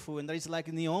beautiful, and there's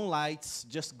like neon lights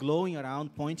just glowing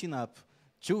around, pointing up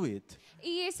to it.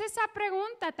 Y es esa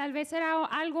pregunta, tal vez era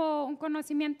algo, un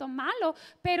conocimiento malo,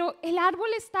 pero el árbol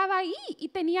estaba ahí y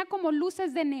tenía como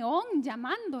luces de neón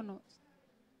llamándonos.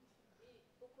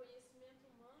 E o conhecimento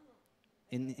humano,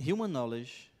 In human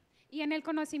knowledge, Y en el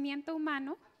conocimiento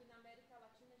humano, aqui na América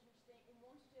Latina, a gente tem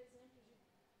monte de exemplos de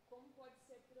como pode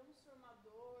ser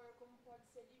transformador, como pode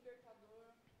ser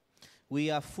libertador. we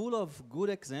are full of good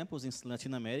examples in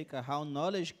Latin America how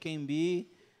knowledge can be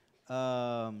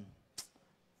a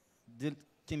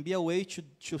way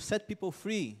to set people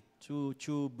free,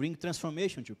 to bring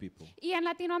transformation to people. y en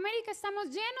Latinoamérica estamos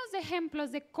llenos de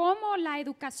ejemplos de cómo la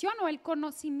educación o el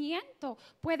conocimiento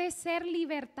puede ser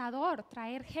libertador,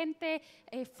 traer gente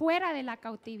fuera de la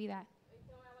cautividad.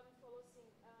 Então ela me falou assim,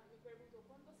 me perguntou,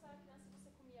 quando você era criança você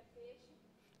comia peixe?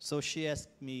 So she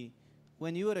asked me,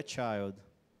 when you were a child,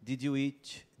 did you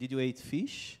eat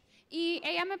fish? Y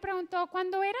ella me preguntó,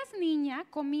 cuando eras niña,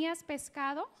 ¿comías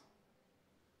pescado?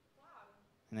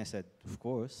 And I said, of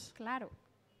course. Claro.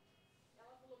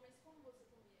 Ela falou, mas como você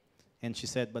comia? And she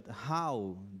said, but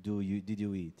how did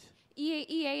you eat?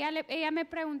 Y ella me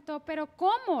preguntó, ¿pero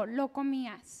cómo lo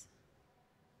comías?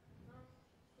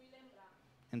 Fui lembrar.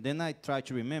 And then I tried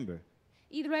to remember.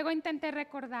 Y luego intenté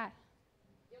recordar.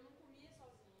 Eu não comia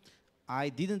sozinha. I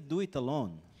didn't do it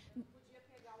alone. Eu podia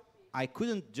pegar o peixe. I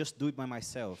couldn't just do it by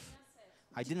myself.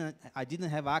 I didn't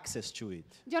have access to it.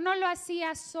 Yo no lo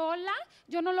hacía sola,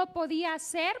 yo no lo podía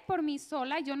hacer por mí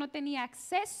sola, yo no tenía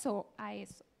acceso a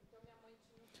eso.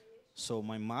 So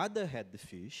my mother had the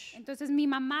fish. Entonces mi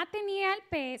mamá tenía el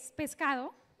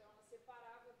pescado,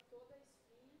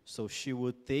 So she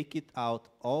would take it out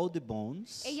all the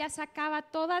bones ella sacaba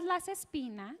todas las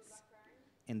espinas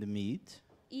and the meat,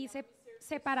 y se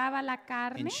separaba la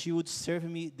carne and she would serve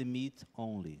me the meat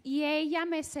only. y ella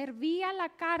me servía la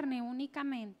carne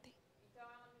únicamente. Então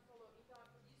ela me falou, então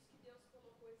é por isso que Deus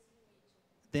colocou esse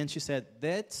limite. Then she said,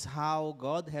 that's how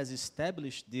God has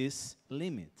established this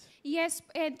limit. Y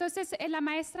entonces la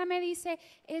maestra me dice,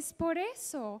 es por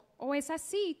eso o es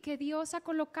así que Dios ha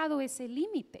colocado ese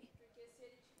límite.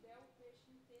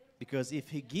 Because if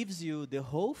he gives you the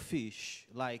whole fish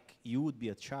like you would be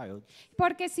a child,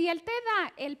 Porque si Él te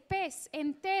da el pez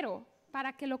entero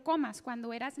para que lo comas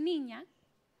cuando eras niña,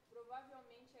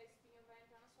 Provavelmente a espinha vai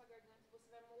entrar na sua garganta e você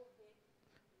vai morrer.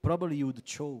 probably you would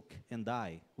choke and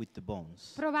die with the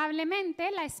bones.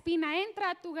 probablemente la espina entra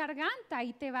a tu garganta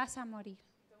y te vas a morir.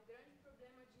 Então o grande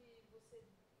problema de você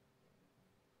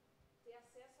ter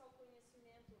acesso ao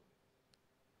conhecimento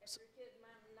é porque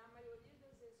na maioria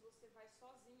das vezes você vai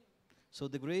sozinho. So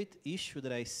the great issue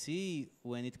that I see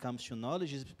when it comes to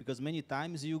knowledge is because many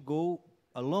times you go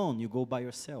alone, you go by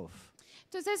yourself.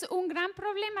 Entonces, un gran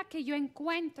problema que yo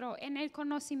encuentro en el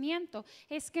conocimiento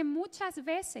es que muchas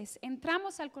veces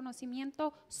entramos al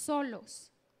conocimiento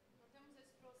solos Não temos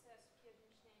esse processo que a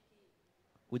gente tem aqui.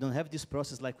 We don't have this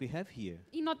process like we have here,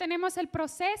 y no tenemos el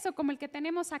proceso como el que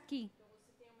tenemos aquí. Então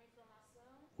você tem uma informação,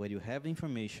 where you have the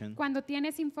information Cuando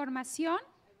tienes información,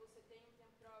 aí você tem um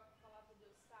tempo para falar para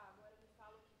Deus, tá, agora me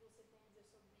fala o que você tem a dizer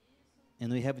sobre isso.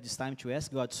 and we have this time to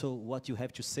ask God, so what you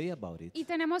have to say about it. y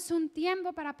tenemos un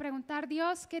tiempo para preguntar,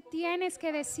 Dios, ¿qué tienes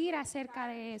que decir acerca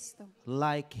de esto?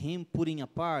 Like him putting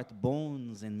apart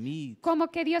bones and meat. Como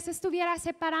que Dios estuviera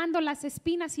separando las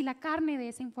espinas y la carne de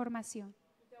esa información.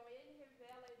 Então ele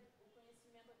revela o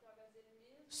conhecimento através dele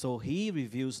mesmo So he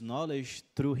reveals knowledge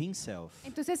through himself.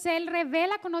 Entonces Él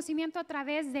revela conocimiento a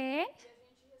través de Él e a gente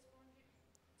responde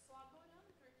só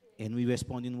adorando porque And we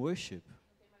respond in worship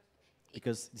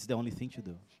because it's the only thing to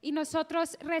do. y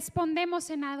nosotros respondemos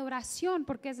en adoración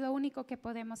porque es lo único que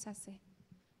podemos hacer.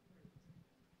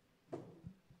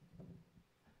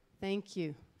 Thank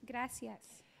you.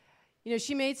 Gracias. You know,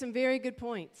 she made some very good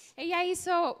points. Ella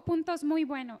hizo puntos muy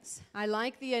buenos. I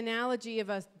like the analogy of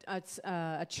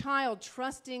a child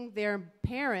trusting their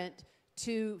parent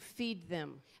to feed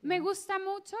them. Me gusta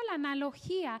mucho la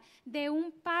analogía de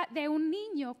un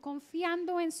niño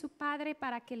confiando en su padre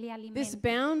para que le This alimente.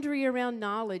 boundary around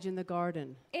knowledge in the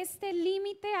garden, Este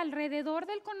límite alrededor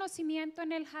del conocimiento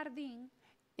en el jardín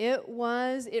it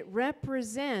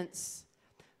represents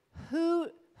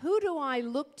Who do I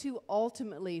look to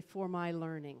ultimately for my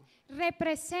learning?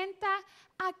 Representa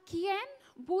a quién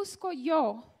busco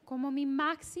yo como mi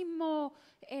máxima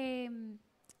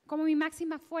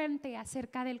fuente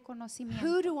acerca del conocimiento.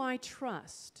 Who do I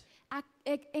trust?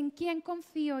 ¿En quién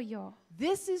confío yo?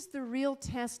 This is the real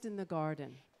test in the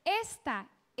garden. Esta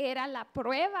era la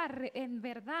prueba en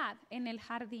verdad en el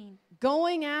jardín.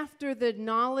 Going after the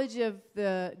knowledge of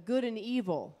the good and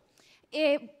evil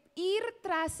Ir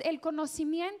tras el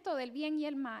conocimiento del bien y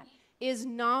el mal is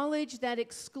knowledge that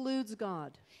excludes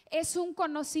God. es un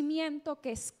conocimiento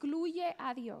que excluye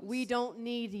a Dios. We don't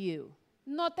need you.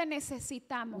 No te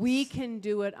necesitamos. We can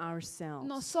do it ourselves.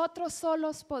 Nosotros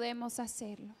solos podemos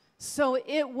hacerlo. So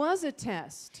it was a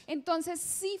test. Entonces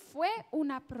sí fue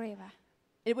una prueba.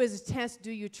 It was a test,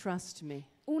 do you trust me?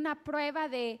 Una prueba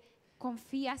de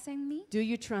 ¿confías en mí? Do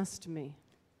you trust me?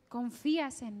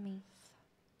 ¿Confías en mí?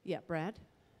 Yeah, Brad?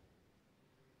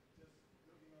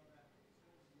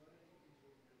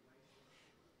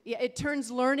 Yeah, it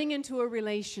turns learning into a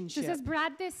relationship. Entonces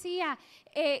Brad decía,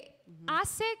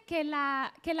 hace que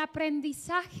el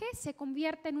aprendizaje se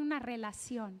convierta en una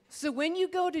relación. So when you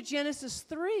go to Genesis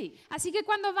 3, Así que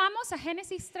cuando vamos a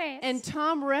Génesis 3, and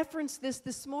Tom referenced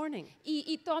this morning,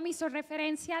 y Tom hizo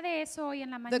referencia de eso hoy en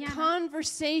la the mañana,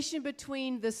 conversation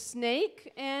between the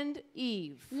snake and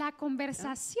Eve. la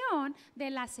conversación de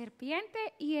la serpiente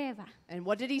y Eva. And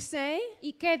what did he say?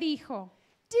 ¿Y qué dijo?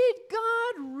 Did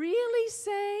God really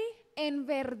say ¿En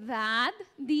verdad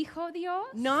dijo Dios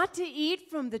not to eat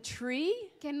from the tree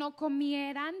que no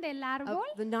comieran del of árbol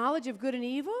the knowledge of good and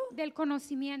evil? del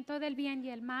conocimiento del bien y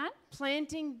el mal?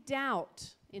 Planting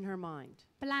doubt in her mind.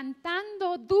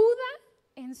 Plantando duda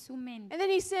en su mente. And then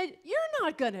he said, you're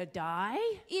not going to die.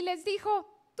 Y les dijo,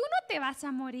 tú no te vas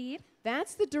a morir.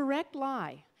 That's the direct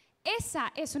lie.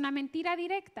 Esa es una mentira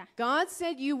directa. God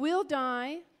said you will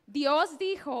die. Dios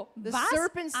dijo, The vas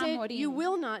serpent a said morir. you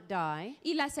will not die.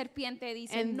 Y la serpiente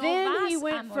dice, And no then vas he a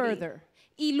went morir. further.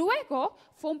 Y luego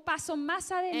fue un paso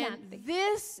más adelante. And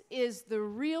this is the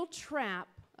real trap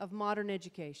of modern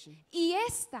education. Y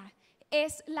esta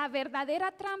es la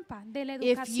verdadera trampa de la If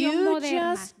educación you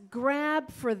moderna. just grab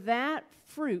for that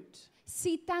fruit,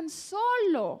 Si tan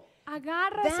solo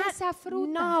agarras that esa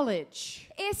fruta, knowledge,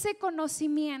 ese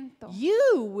conocimiento,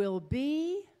 you will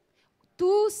be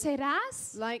tú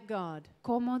serás like God.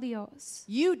 como Dios.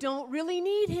 You don't really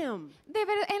need him.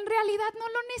 En realidad no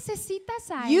lo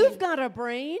necesitas a You've Él. got a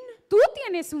brain. Tú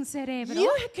tienes un cerebro. You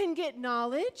can get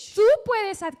knowledge. Tú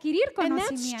puedes adquirir And that's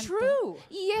conocimiento. true.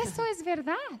 Y eso es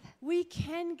verdad. We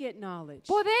can get knowledge.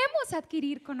 Podemos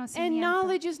adquirir And conocimiento.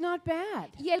 knowledge is not bad.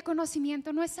 Y el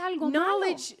conocimiento no es algo malo.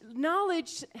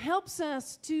 Knowledge helps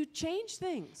us to change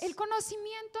things. El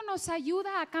conocimiento nos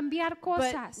ayuda a cambiar But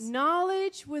cosas.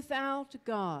 knowledge without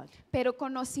God, Pero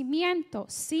conocimiento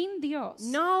sin Dios,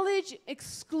 knowledge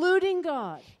excluding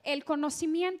God, el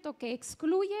conocimiento que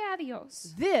excluye a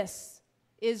Dios, this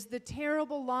is the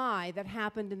terrible lie that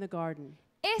happened in the garden.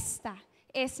 esta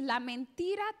es la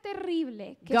mentira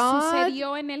terrible que God-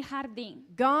 sucedió en el jardín.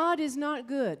 God is not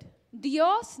good.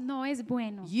 Dios no es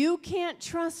bueno. You can't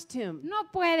trust him. No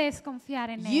puedes confiar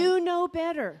en Él. You know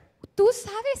better. Tú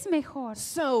sabes mejor.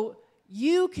 So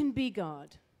you can be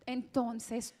God.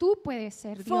 Entonces tú puedes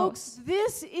ser Folks, Dios.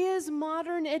 this is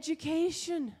modern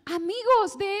education.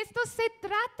 Amigos, de esto se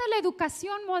trata la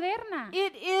educación moderna.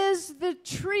 It is the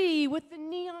tree with the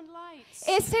neon lights.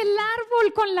 Es el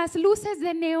árbol con las luces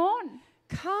de neón.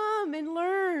 Come and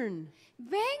learn.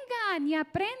 Vengan y Yeah,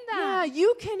 aprendan.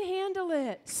 you can handle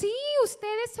it. Sí,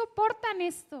 ustedes soportan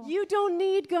esto. You don't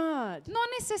need God. No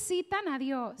necesitan a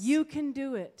Dios. You can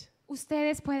do it.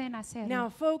 Ustedes pueden hacerlo. Now,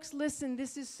 folks, listen,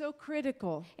 this is so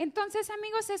critical. Entonces,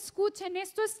 amigos, escuchen,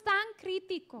 esto es tan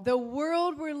crítico. The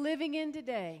world we're living in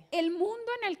today, El mundo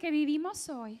en el que vivimos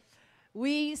hoy,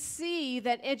 we see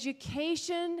that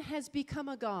education has become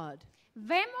a God.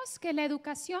 vemos que la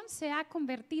educación se ha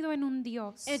convertido en un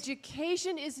Dios.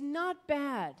 Education is not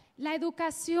bad. La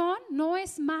educación no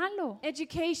es malo.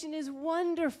 Education is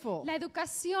wonderful La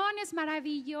educación es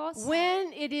maravillosa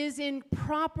when it is in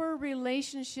proper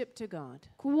relationship to God.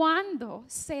 cuando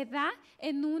se da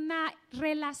en una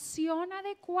relación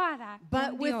adecuada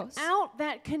But con Dios. without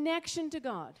that connection to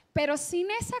God Pero sin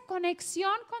esa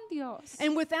conexión con Dios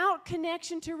and without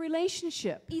connection to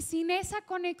relationship, y sin esa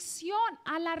conexión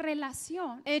a la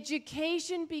relación,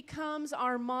 education becomes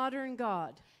our modern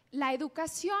God. la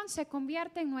educación se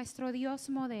convierte en nuestro Dios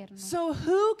moderno. So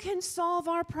who can solve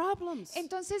our problems?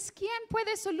 Entonces, ¿quién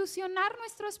puede solucionar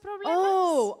nuestros problemas?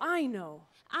 Oh, I know.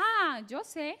 Ah, yo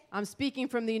sé. I'm speaking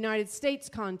from the United States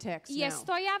context Y now.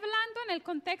 estoy hablando en el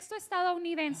contexto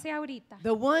estadounidense ahorita.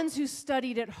 The ones who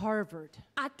studied at Harvard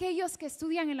Aquellos que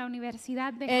estudian en la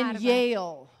Universidad de and Harvard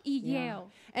Yale y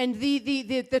Yale. and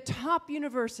the top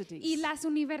universities, Y las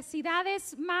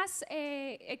universidades más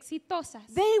exitosas.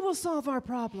 they will solve our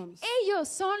problems. Ellos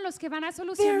son los que van a They're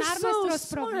solucionar so nuestros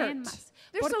smart. problemas.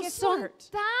 They're Porque so son smart.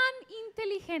 tan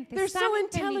inteligentes, They're tan so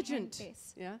intelligent.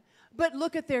 inteligentes. Yeah. But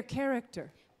look at their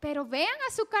character. Pero vean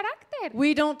a su carácter.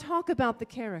 We don't talk about the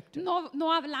character.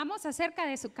 No hablamos acerca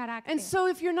de su carácter. And so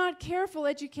if you're not careful,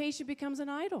 education becomes an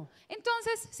idol.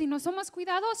 Entonces, si no somos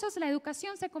cuidadosos, la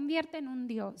educación se convierte en un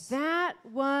Dios. That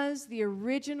was the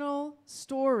original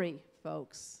story,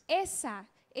 folks. Esa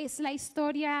es la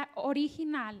historia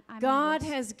original, God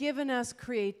amigos. has given us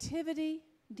creativity,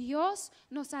 Dios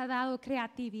nos ha dado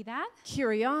creatividad,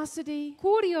 curiosity,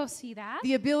 curiosidad,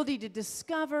 the ability to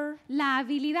discover, la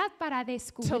habilidad para to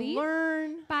descubrir,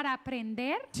 learn, para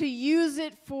aprender, to use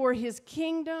it for His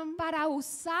kingdom para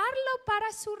usarlo para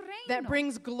su that reino,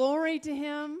 brings glory to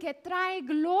Him, que trae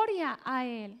gloria a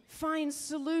Él. find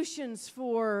solutions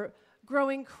for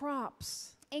growing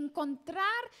crops, Encontrar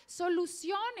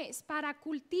soluciones para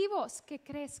cultivos que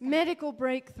crezcan. medical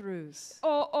breakthroughs,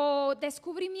 O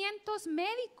descubrimientos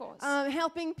médicos.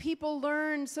 helping people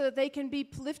learn so that they can be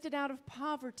lifted out of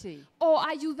poverty, O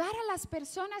ayudar a las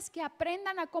personas que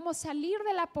aprendan a cómo salir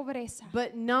de la pobreza.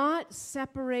 but not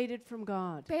separated from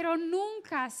God. Pero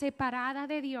nunca separada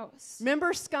de Dios.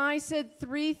 Remember, Sky said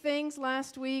 3 things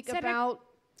last week Se rec- about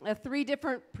 3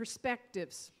 different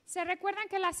perspectives. ¿Se recuerdan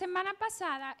que la semana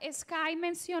pasada Sky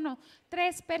mencionó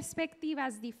 3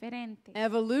 perspectivas diferentes?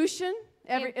 Evolution,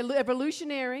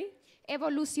 evolutionary,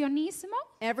 Evolucionismo,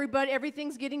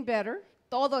 everything's getting better,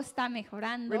 todo está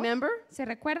mejorando. remember? ¿Se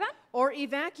recuerdan? Or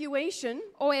evacuation,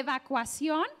 O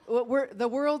evacuación, the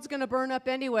world's going to burn up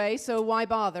anyway, so why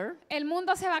bother? el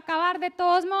mundo se va a acabar de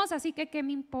todos modos, así que ¿qué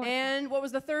me importa? And what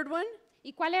was the third one?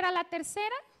 ¿Y cuál era la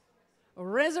tercera?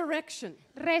 Resurrection.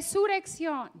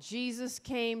 Resurrección. Jesus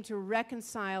came to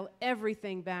reconcile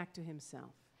everything back to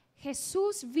Himself.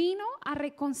 Jesús vino a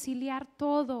reconciliar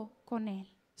todo con Él.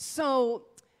 So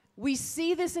we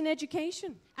see this in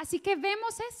education. Así que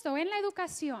vemos esto en la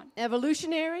educación.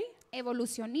 Evolutionary,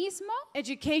 Evolucionismo,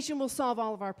 education will solve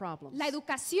all of our problems. la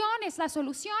educación es la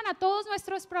solución a todos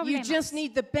nuestros You problemas. just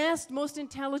need the best, most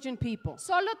intelligent people.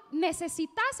 Solo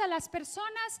necesitas a las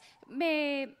personas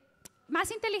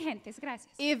más inteligentes,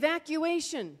 gracias.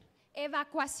 Evacuation.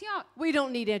 Evacuación. We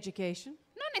don't need education.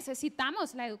 No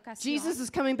necesitamos la educación. Jesus is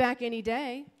coming back any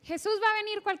day. Jesús va a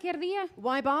venir cualquier día.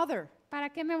 Why bother? ¿Para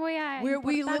qué me voy a We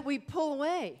importar? pull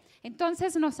away.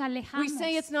 Entonces nos We alejamos.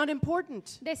 say it's not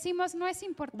important. Decimos no es Why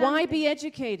importante. be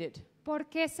educated? ¿Por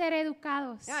qué ser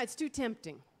educados? Yeah, it's too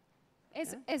tempting.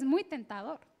 Es muy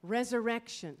tentador.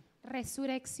 Resurrection.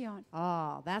 Resurrección.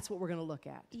 Ah, that's what we're going to look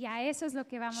at. Y a eso es lo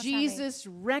que vamos a ver. Jesus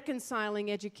reconciling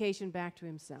education back to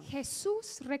Himself.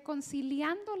 Jesús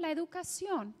reconciliando la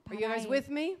educación Are para you guys él. with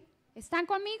me? ¿Están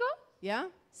conmigo? Yeah?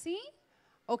 ¿Sí?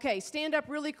 Okay, stand up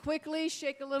really quickly,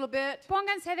 shake a little bit.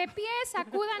 Pónganse de pie,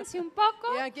 sacúdanse un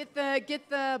poco, Yeah, get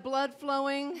the blood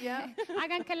flowing. Yeah.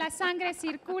 hagan que la sangre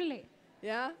circule.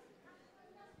 Yeah.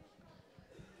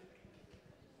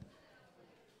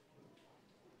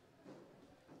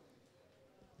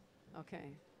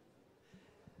 Okay.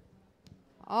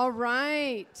 All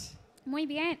right. Muy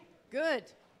bien, Good.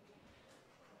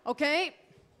 Okay.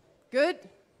 Good.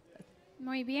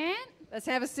 muy bien. Let's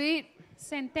have a seat.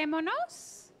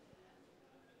 Sentémonos.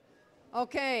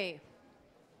 Okay.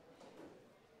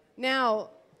 Now,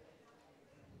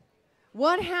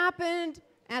 what happened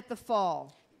at the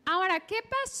fall? Ahora, ¿qué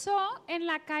pasó en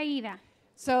la caída?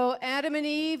 So Adam and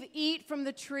Eve eat from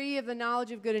the tree of the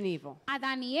knowledge of good and evil.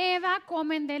 Adán y Eva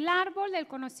comen del árbol del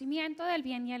conocimiento del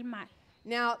bien y el mal.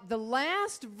 Now, the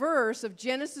last verse of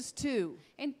Genesis 2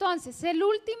 Entonces, el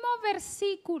último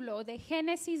versículo de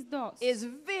Génesis 2 is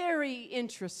very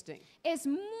interesting. es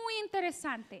muy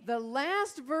interesante. The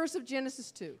last verse of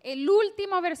Genesis 2. El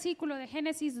último versículo de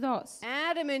Génesis 2.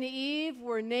 Adam and Eve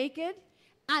were naked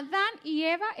Adán y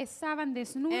Eva estaban and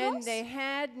desnudos they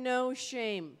had no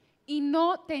shame. y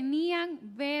no tenían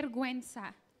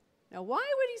vergüenza. Now, why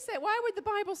would the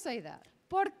Bible say that?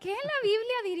 ¿Por qué la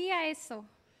Biblia diría eso?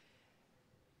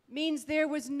 Means there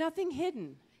was nothing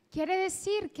hidden. Quiere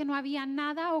decir que no había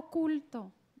nada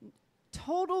oculto,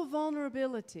 Total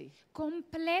vulnerability,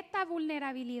 completa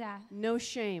vulnerabilidad, no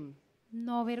shame.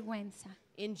 no vergüenza.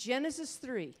 In Genesis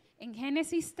 3, En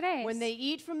Génesis 3, when they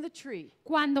eat from the tree,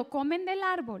 cuando comen del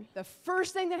árbol, the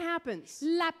first thing that happens,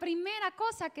 la primera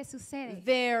cosa que sucede,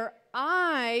 their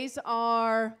eyes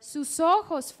are Sus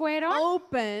ojos fueron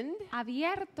opened.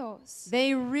 abiertos.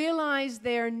 They realize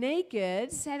they're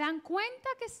naked, Se dan cuenta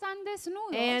que están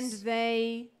desnudos. and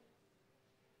they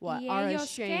what? ¿Y Are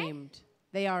ellos qué? ashamed.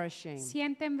 They are ashamed.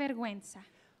 Sienten vergüenza.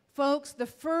 Folks, the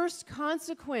first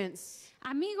consequence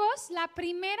Amigos, la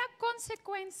primera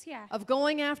consecuencia of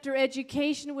going after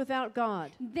education without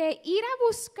God de ir a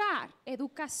buscar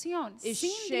educación is sin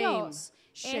shame. Dios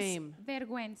Shame. es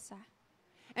vergüenza.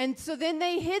 And so then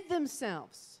they hid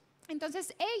themselves.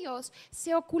 Entonces ellos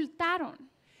se ocultaron.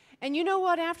 And you know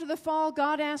what? After the fall,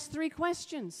 God asked 3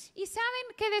 questions. Y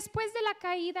saben que después de la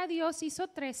caída Dios hizo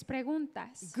 3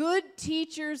 preguntas. Good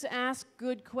teachers ask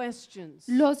good questions.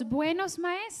 Los buenos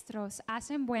maestros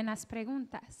hacen buenas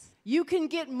preguntas. You can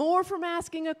get more from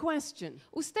asking a question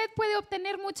Usted puede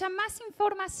obtener mucha más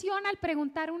información al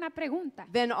preguntar una pregunta,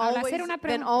 than al always, hacer una than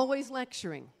pregunta, always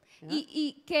lecturing.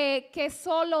 y que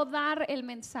solo dar el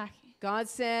mensaje. God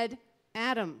said,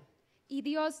 Adam, Y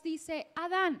Dios dice,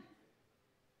 Adán,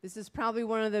 this is probably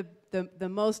one of the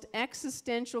most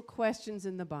existential questions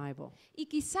in the Bible. y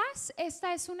quizás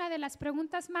esta es una de las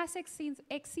preguntas más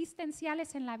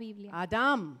existenciales en la Biblia.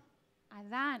 Adam,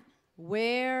 Adán,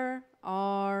 where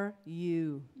are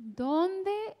you?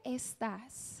 ¿dónde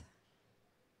estás?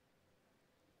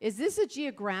 Is this a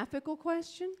geographical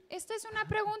question? ¿Esta es una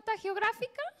pregunta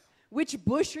geográfica? Which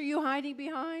bush are you hiding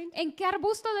behind? ¿En qué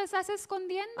arbusto te estás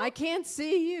escondiendo? I can't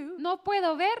see you. No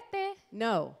puedo verte.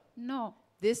 No. No.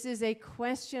 This is a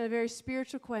question, a very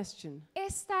spiritual question.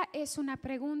 Esta es una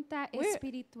pregunta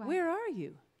espiritual. Where are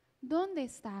you? ¿Dónde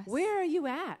estás? Where are you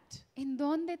at? ¿En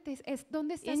dónde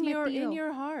dónde estás In metido?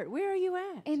 your heart. Where are you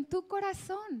at? En tu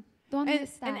corazón. ¿Dónde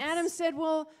estás? And Adam said,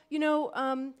 well, you know,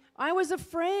 I was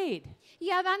afraid. Y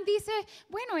Adán dice,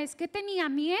 bueno, es que tenía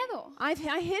miedo I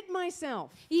hid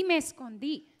myself. y me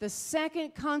escondí. The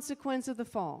second consequence of the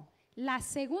fall, La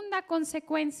segunda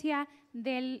consecuencia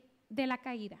de la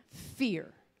caída,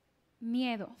 fear.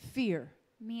 miedo, Fear.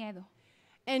 miedo.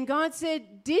 And God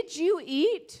said, did you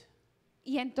eat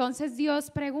Y entonces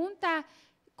Dios pregunta,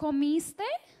 ¿comiste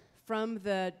from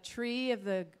the tree of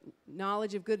the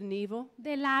knowledge of good and evil?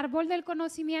 del árbol del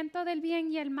conocimiento del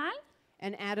bien y el mal?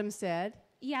 And Adam said,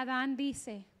 Y Adán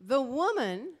dice, the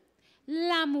woman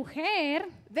la mujer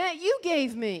that you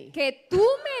gave me. que tú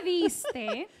me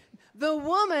diste, The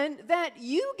woman that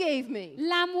you gave me.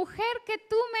 la mujer que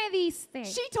tú me diste,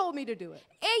 She told me to do it.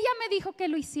 ella me dijo que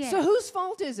lo So hiciera. whose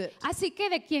fault is it? Así que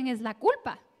 ¿de quién es la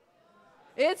culpa?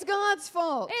 It's God's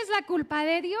fault. Es la culpa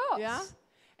de Dios. Yeah?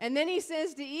 And then he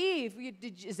says to Eve,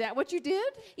 is that what you did?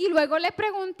 Y luego le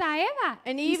pregunta a Eva,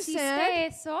 And Eve ¿hiciste said,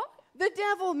 eso? The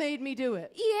devil made me do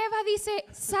it. Y Eva dice,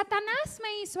 Satanás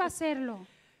me hizo hacerlo.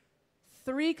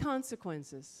 3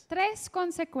 consequences. 3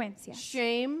 consecuencias.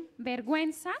 Shame,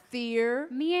 Vergüenza, fear,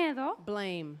 miedo,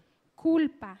 blame.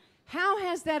 culpa. How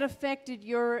has that affected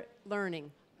your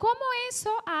learning? ¿Cómo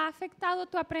eso ha afectado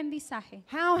tu aprendizaje?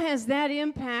 How has that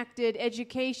impacted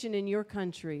education in your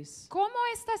countries? ¿Cómo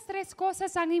estas 3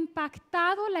 cosas han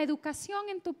impactado la educación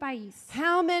en tu país?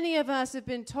 How many of us have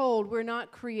been told we're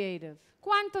not creative?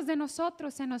 ¿Cuántos de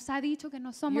nosotros se nos ha dicho que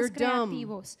no somos You're dumb.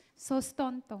 creativos? Sos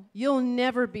tonto. You'll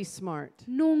never be smart.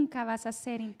 Nunca vas a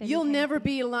ser You'll never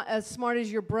inteligente. be as smart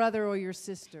as your brother or your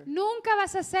sister. Nunca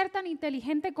vas a ser tan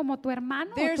inteligente como tu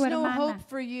hermano o There's tu no hermana. hope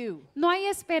for you. No hay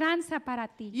esperanza para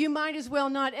ti. You might as well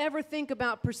not ever think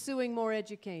about pursuing more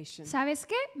education. ¿Sabes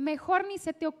qué? Mejor ni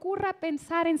se te ocurra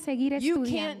pensar en seguir You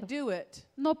can't estudiando. do it.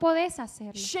 No podés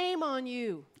hacerlo. Shame on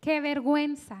you. Qué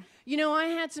vergüenza. You know, I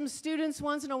had some students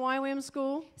once in a YWAM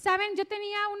school ¿Saben? Yo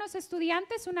tenía unos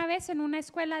estudiantes una vez en una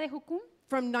escuela de Jucún,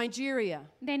 from Nigeria,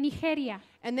 de Nigeria,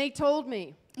 and they told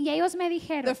me y ellos me the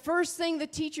dijeron, first thing the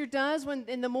teacher does when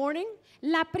in the morning,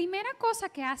 la primera cosa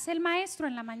que hace el maestro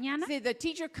en la mañana, see, the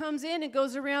teacher comes in and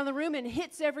goes around the room and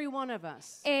hits every one of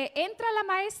us entra la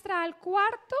maestra al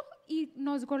cuarto y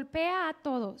nos golpea a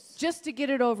todos just to get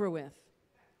it over with.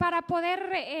 para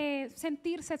poder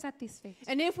sentirse satisfechos.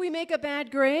 And if we make a bad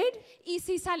grade, Y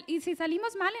si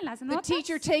salimos mal en las the notas,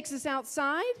 teacher takes us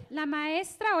outside la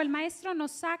maestra o el maestro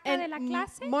nos saca de la and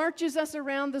clase marches us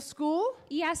around the school,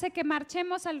 y hace que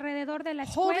marchemos alrededor de la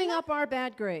holding escuela up our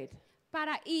bad grade.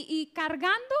 y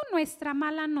cargando nuestra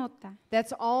mala nota.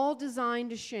 That's all designed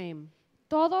to shame.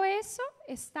 Todo eso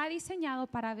está diseñado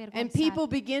para And people avergonzar.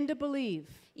 begin to believe,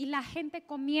 Y la gente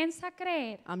comienza a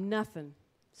creer, I'm nothing.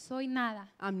 soy nada,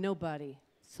 I'm nobody.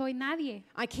 soy nadie.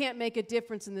 I can't make a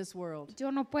difference in this world.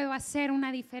 Yo no puedo hacer una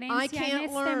I diferencia en can't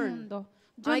este learn. mundo.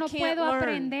 Yo I no can't puedo learn.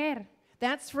 aprender.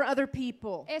 That's for other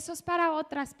people. Eso es para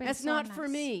otras That's personas. not for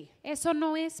me. Eso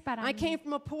no es para I mí. came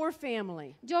from a poor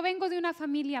family. Yo vengo de una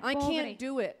familia I pobre. can't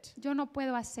do it. Yo no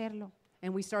puedo hacerlo.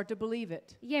 And we start to believe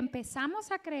it. Y empezamos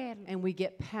a creerlo. And we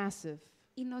get passive.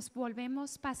 Y nos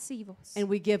volvemos pasivos. And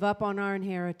we give up on our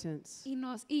inheritance. Y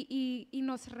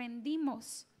nos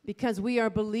rendimos. Because we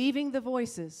are believing the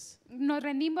voices. Nos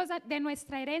rendimos de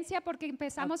nuestra herencia porque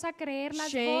empezamos a creer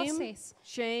las Shame, voces.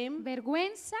 shame,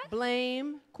 Vergüenza,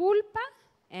 blame, culpa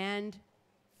and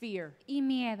fear. y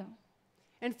miedo.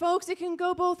 And folks, it can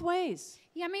go both ways.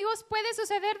 Y amigos, puede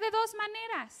suceder de dos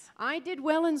maneras. I did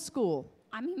well in school.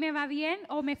 A mí me va bien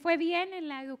o me fue bien en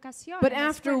la educación. But en la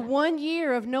after escuela. 1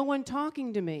 year of no one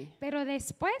talking to me, Pero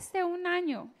después de un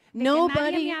año de que nadie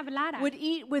nobody me hablara, would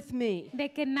eat with me. de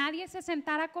que nadie se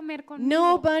sentara a comer conmigo,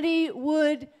 Nobody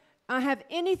would have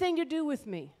anything to do with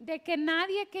me. de que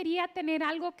nadie quería tener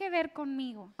algo que ver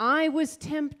conmigo, I was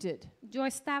tempted yo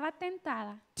estaba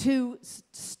tentada to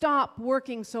stop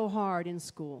working so hard in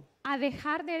school a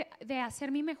dejar de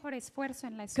hacer mi mejor esfuerzo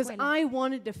en la because escuela, I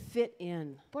wanted to fit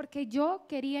in. porque yo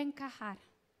quería encajar.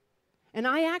 And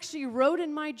I actually wrote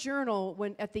in my journal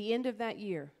at the end of that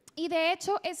year. Y de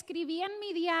hecho escribí en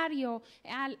mi diario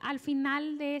al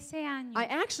final de ese año. I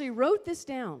actually wrote this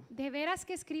down De veras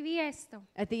que escribí esto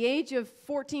at the age of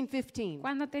 14, 15.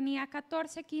 cuando tenía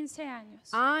 14, 15 años.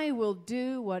 I will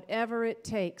do whatever it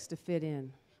takes to fit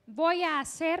in. Voy a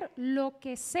hacer lo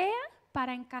que sea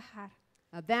para encajar.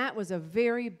 Now, that was a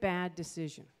very bad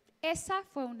decision. Esa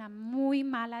fue una muy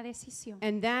mala decisión.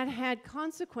 And that had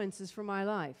consequences for my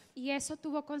life. Y eso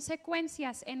tuvo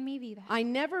consecuencias en mi vida. I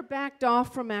never backed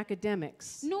off from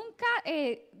academics, Nunca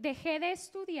dejé de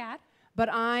estudiar, but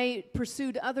I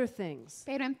pursued other things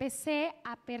pero empecé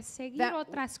a perseguir that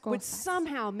otras would cosas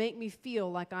somehow make me feel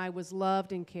like I was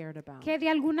loved and cared about. que de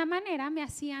alguna manera me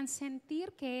hacían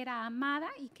sentir que era amada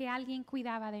y que alguien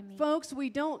cuidaba de mí. Folks, we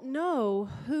don't know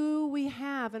who we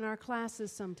have in our classes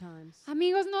sometimes.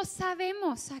 Amigos, no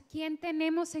sabemos a quién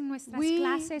tenemos en nuestras We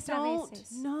clases a don't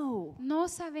veces. know No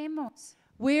sabemos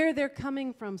where they're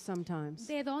coming from sometimes.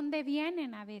 de dónde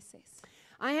vienen a veces.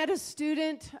 I had a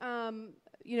student,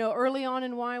 early on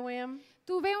in YWAM.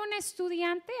 Tuve un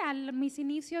estudiante a mis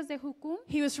inicios de Jucum.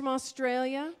 He was from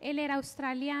Australia. Él era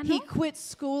australiano. He quit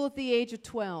school at the age of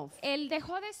 12. Él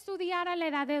dejó de estudiar a la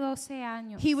edad de 12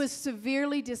 años. He was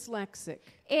severely dyslexic.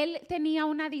 Él tenía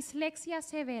una dislexia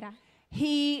severa.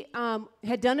 He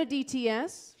had done a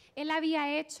DTS. Él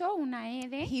había hecho una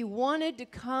ED He wanted to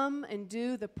come and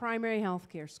do the primary health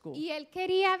care school. y él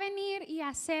quería venir y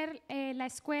hacer la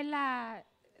escuela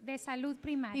de salud He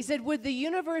primaria. said, would the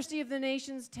University of the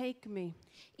Nations take me?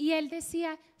 Y él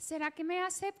decía, ¿será que me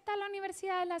acepta la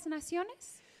Universidad de las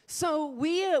Naciones? So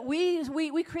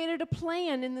we created a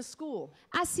plan in the school.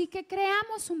 Así que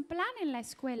creamos un plan en la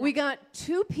escuela. We got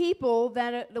 2 people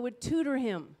that would tutor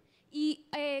him. Y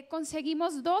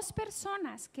conseguimos 2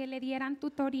 personas que le dieran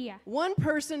tutoría. One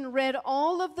person read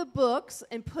all of the books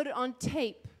and put it on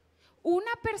tape.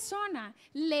 Una persona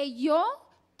leyó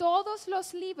todos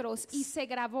los libros y se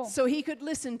grabó So he could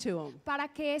listen to them. para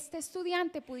que este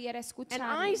estudiante pudiera And escucharlo.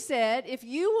 I said, if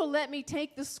you will let me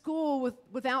take the school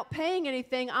without paying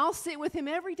anything, I'll sit with him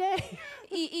every day.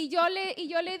 Y yo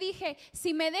le dije,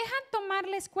 si me dejan tomar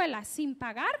la escuela sin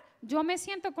pagar, yo me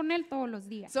siento con él todos los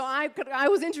días. So I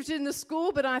was interested in the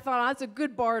school, but I thought, that's a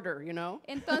good barter, you know.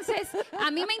 Entonces, a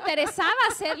mí me interesaba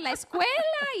hacer la escuela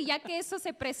y ya que eso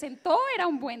se presentó, era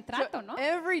un buen trato, ¿no?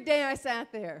 Every day I sat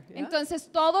there. yeah. Entonces,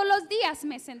 todos los días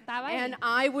me sentaba ahí. And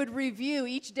I would review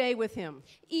each day with him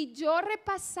Y yo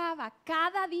repasaba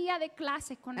cada día de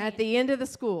clase con at él. the end of the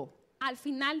school. Al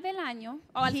final del año,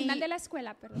 o al He- final de la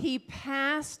escuela, perdón. He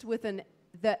passed with an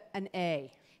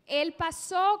A. Él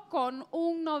pasó con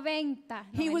un 90,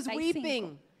 He was 95.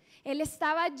 weeping. Él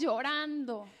estaba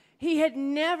llorando. He had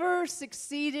never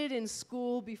succeeded in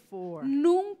school before.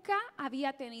 Nunca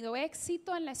había tenido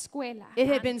éxito en la escuela. It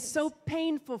had been antes. so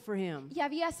painful for him. Y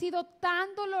había sido tan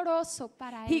doloroso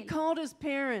para He él. called his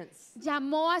parents,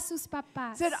 Llamó a sus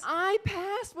papás said, I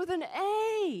passed with an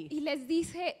A. y les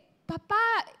dije, papá,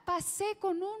 pasé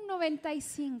con un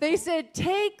 95. They said,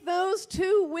 take those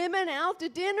 2 women out to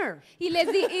dinner. Y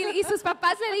sus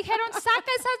papás le dijeron,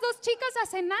 saca esas 2 chicas a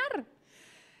cenar.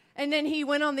 And then he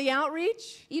went on the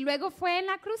outreach, Y luego fue en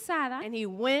la cruzada and he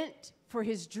went for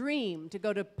his dream to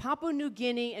go to Papua New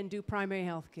Guinea and do primary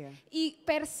health care. y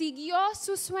persiguió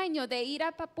su sueño de ir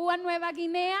a Papúa Nueva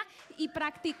Guinea y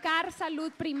practicar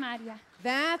salud primaria.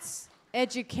 That's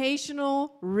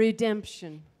educational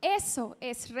redemption. Eso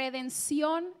es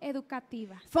redención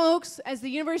educativa. Folks, as the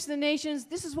University of the Nations,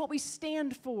 this is what we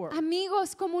stand for.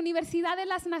 Amigos, como Universidad de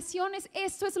las Naciones,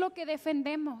 esto es lo que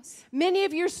defendemos. Many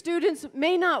of your students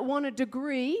may not want a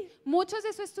degree. Muchos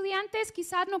de sus estudiantes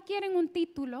quizás no quieren un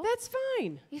título. That's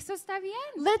fine. Eso está bien.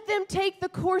 Let them take the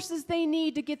courses they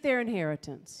need to get their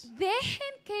inheritance.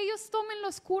 Dejen que ellos tomen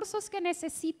los cursos que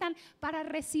necesitan para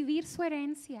recibir su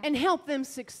herencia. And help them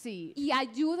succeed. Y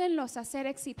ayúdenlos a ser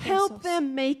exitosos. Help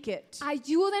them make it.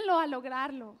 Ayúdenlo a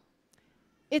lograrlo.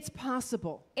 It's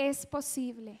possible. Es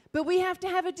posible. But we have to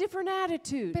have a different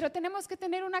attitude. Pero tenemos que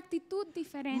tener una actitud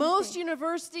diferente. Most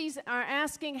universities are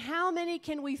asking, how many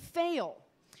can we fail?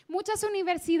 Muchas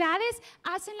universidades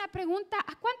hacen la pregunta,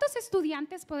 ¿a cuántos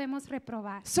estudiantes podemos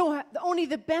reprobar? So only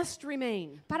the best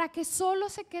remain. Para que solo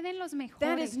se queden los That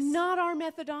mejores. is not our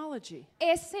methodology.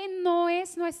 Ese no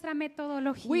es nuestra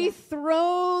metodología. We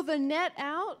throw the net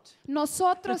out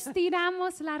Nosotros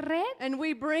tiramos la red and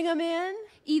we bring them in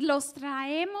y los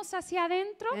traemos hacia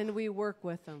adentro and we work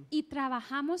with them. y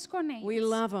trabajamos con ellos. We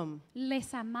love them.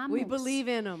 Les amamos. We believe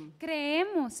in them.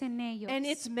 Creemos en ellos. And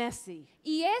it's messy.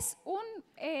 Y es un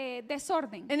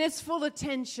desorden. And it's full of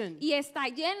tension. Y está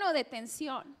lleno de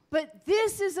tensión. But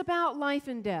this is about life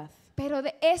and death. Pero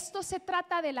de esto se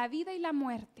trata de la vida y la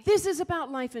muerte. This is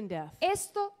about life and death.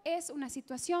 Esto es una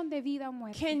situación de vida o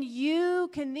muerte.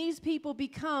 Can these people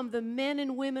become the men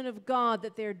and women of God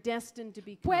that they're destined to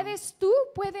become?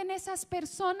 Pueden esas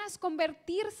personas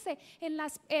convertirse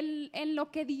en lo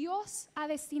que Dios ha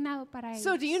destinado para ellos.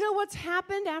 So do you know what's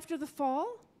happened after the fall?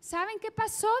 ¿Saben qué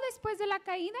pasó después de la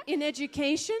caída? In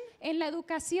education? En la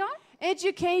educación.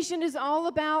 Education is all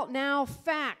about now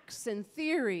facts and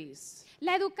theories.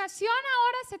 La educación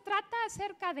ahora se trata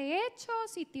acerca de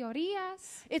hechos y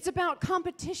teorías. It's about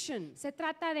competition. Se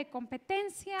trata de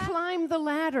competencia Climb the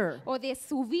ladder. o de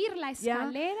subir la Yeah?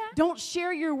 escalera. Don't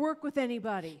share your work with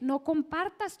anybody. No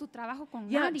compartas tu trabajo con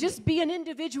Yeah, nadie. just be an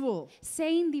individual. Sé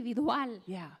individual.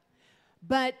 Yeah.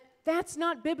 But that's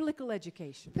not biblical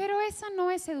education. Pero esa no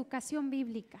es educación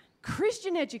bíblica.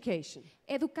 Christian education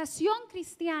Educación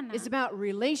cristiana is about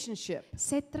relationship,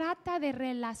 se trata de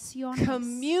relaciones,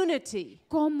 community,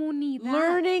 comunidad,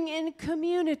 learning in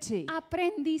community.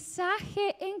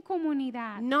 aprendizaje en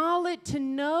comunidad. Knowledge, to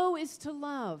know is to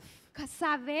love.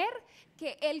 Saber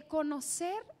que el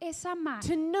conocer es amar.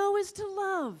 To know is to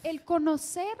love. El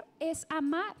conocer es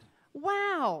amar.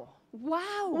 Wow.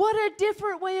 ¡Wow! What a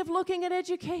different way of looking at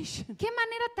education. ¡Qué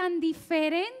manera tan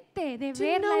diferente de To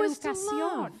ver la know is to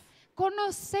educación! love.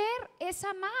 Conocer es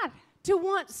amar. To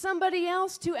want somebody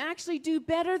else to actually do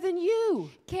better than you.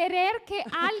 Querer que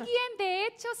alguien de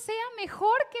hecho sea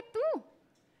mejor que tú.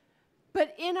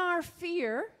 But in our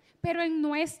fear, Pero en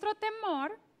nuestro temor,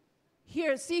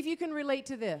 here, see if you can relate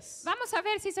to this. vamos a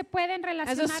ver si se pueden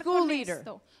relacionar school con leader,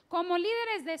 esto. Como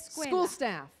líderes de escuela, School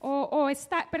staff, o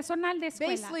personal de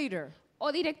base escuela, leader,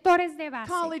 o directores de base,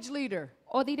 college leader.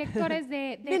 o directores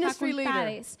de Ministry leader.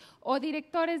 facultades, o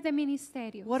directores de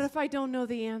ministerios. What if I don't know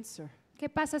the answer? ¿Qué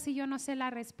pasa si yo no sé la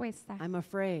respuesta? I'm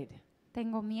afraid.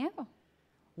 Tengo miedo.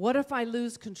 What if I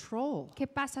lose control? ¿Qué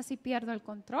pasa si pierdo el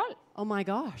control? Oh my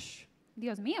gosh.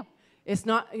 Dios mío, It's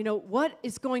not, what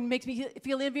is going to make me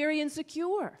feel very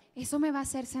insecure? eso me va a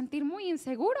hacer sentir muy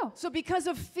inseguro. So because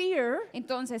of fear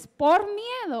Entonces, por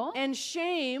miedo and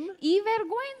shame, y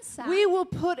vergüenza, we will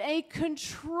put a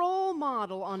control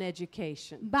model on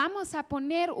education. vamos a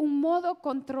poner un modo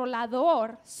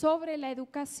controlador sobre la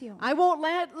educación. I won't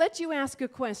let you ask a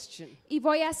question Y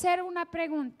voy a hacer una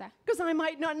pregunta. because I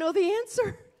might not know the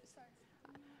answer.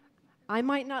 I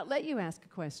might not let you ask a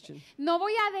question. No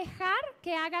voy a dejar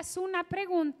que hagas una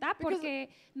pregunta porque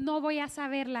no voy a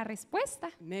saber la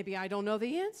respuesta. Maybe I don't know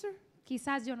the answer.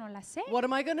 Quizás yo no la sé. What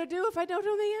am I going to do if I don't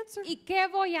know the answer? ¿Y qué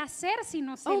voy a hacer si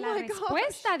no sé Oh la my gosh.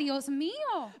 respuesta? Dios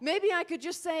mío. Maybe I could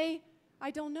just say,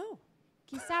 I don't know.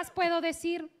 Quizás puedo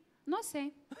decir, no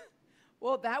sé.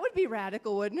 Well, that would be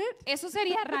radical, wouldn't it? Eso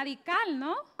sería radical,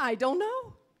 ¿no? I don't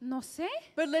know. No sé.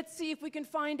 But let's see if we can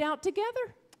find out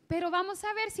together. Pero vamos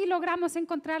a ver si logramos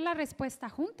encontrar la respuesta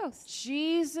juntos.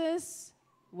 Jesus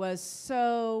was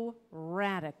so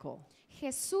radical.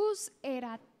 Jesús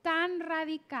era tan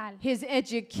radical. His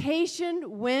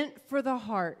education went for the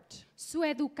heart. Su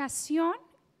educación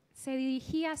se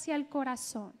dirigía hacia el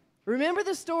corazón. Remember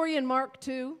the story in Mark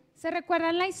 2? ¿Se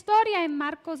recuerdan la historia en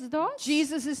Marcos 2?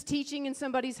 Jesus is teaching in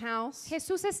somebody's house,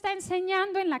 Jesús está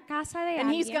enseñando en la casa de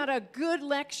and he's alguien got a good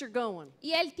lecture going.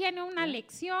 y él tiene una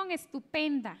lección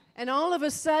estupenda. And all of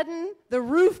a sudden, the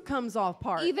roof comes off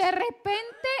part. Y de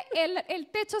repente el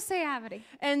techo se abre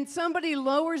And somebody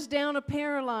lowers down a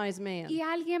paralyzed man. y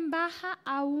alguien baja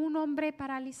a un hombre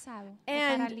paralizado, o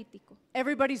And- paralítico.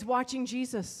 Everybody's watching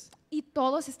Jesus. Y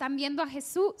todos están viendo a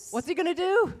Jesús. What's he going to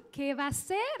do? ¿Qué va a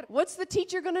hacer? What's the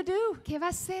teacher going to do? ¿Qué va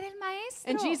a hacer el maestro?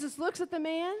 And Jesus looks at the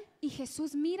man. Y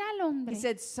Jesús mira al hombre He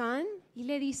said, son, y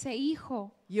le dice,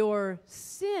 hijo, your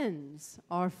sins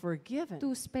are forgiven.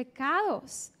 tus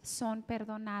pecados son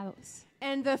perdonados.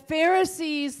 And the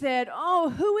Pharisees said, oh,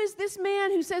 who is this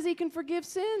man who says he can forgive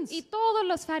sins? Y todos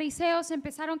los fariseos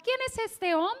empezaron, ¿quién es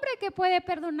este hombre que puede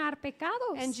perdonar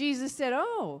pecados? And Jesus said,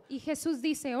 oh, Y Jesús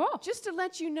dice, oh, just to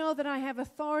let you know that I have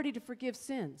authority to forgive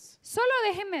sins. solo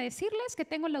déjenme decirles que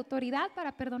tengo la autoridad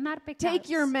para perdonar pecados. Take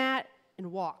your mat and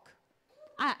walk.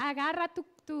 Agarra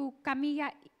tu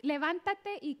camilla,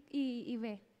 levántate y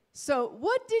ve. So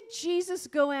what did Jesus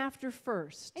go after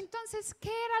first? Entonces, ¿qué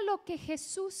era lo que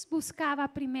Jesús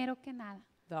buscaba primero que nada?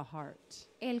 The heart.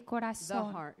 El The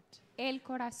corazón. heart. El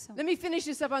corazón. Let me finish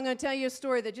this up. I'm going to tell you a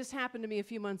story that just happened to me a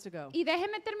few months ago. Y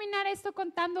déjeme terminar esto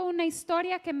contando una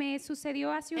historia que me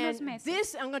sucedió hace unos And meses.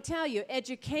 this, I'm going to tell you,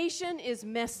 education is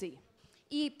messy.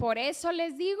 Y por eso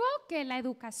les digo que la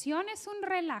educación es un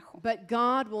relajo. But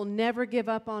God will never give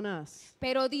up on us.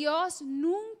 Pero Dios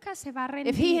nunca se va a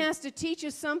If He rendir. has to teach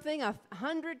us something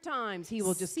 100 times, He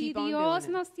will just Si keep on Dios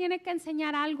doing it. nos tiene que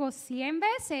enseñar algo 100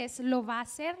 veces, lo va a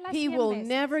hacer las He 100 will veces.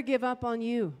 never give up on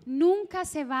you. Nunca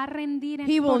se va a rendir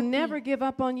He will por ti. never give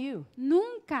up on you.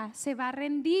 Nunca se va a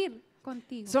rendir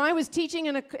contigo. So I was teaching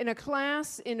in a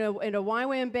class in a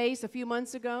YWAM base a few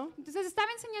months ago, Entonces estaba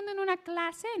enseñando en una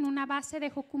clase, en una base de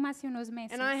Jocuma hace unos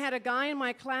meses. and I had a guy in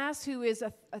my class who is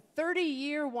a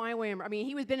 30-year YWAM. I mean,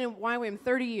 he was been in YWAM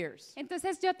 30 years.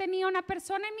 Entonces yo tenía una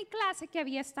persona en mi clase que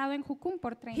había estado en Jucum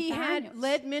por 30 He had años.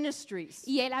 led ministries.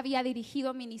 Y él había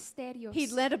dirigido ministerios.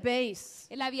 He'd led a base.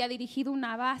 Él había dirigido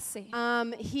una base.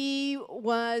 He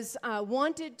was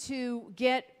wanted to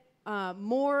get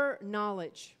more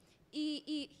knowledge.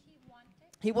 Y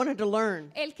He wanted to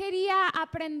learn. él quería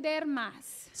aprender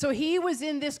más. So he was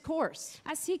in this course.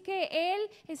 Así que él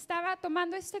estaba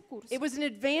tomando este curso. It was an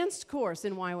advanced course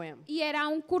in YWAM. Y era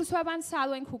un curso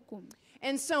avanzado en Jucum.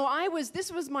 And so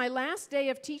this was my last day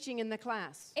of teaching in the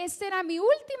class. Este era mi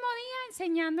último día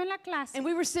enseñando en la clase. And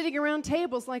we were sitting around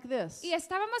tables like this. Y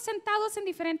estábamos sentados en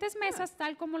diferentes mesas,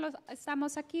 tal como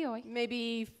estamos aquí hoy.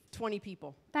 Maybe 20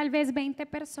 people. Tal vez 20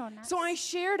 personas. So I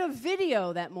shared a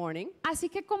video that morning, Así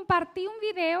que compartí un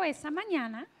video esa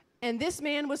mañana. and this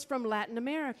man was from Latin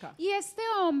America. Y este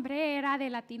hombre era de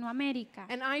Latinoamérica.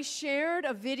 And I shared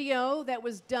a video that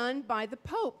was done by the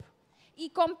Pope. Y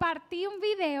compartí un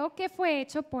video que fue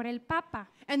hecho por el Papa.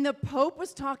 And the Pope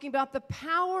was talking about the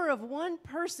power of one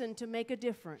person to make a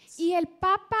difference. Y el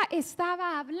Papa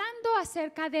estaba hablando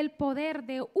acerca del poder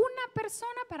de una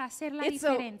persona para hacer la It's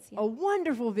diferencia. a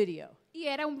wonderful video. Y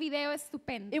era un video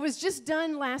estupendo. It was just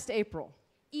done last April.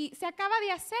 Y se acaba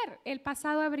de hacer el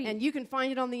pasado abril. And you can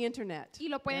find it on the internet. Y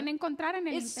lo pueden encontrar en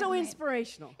el It's so internet.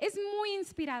 inspirational. Es muy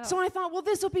inspirador. So I thought, well,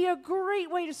 this will be a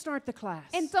great way to start the class.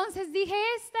 Entonces dije,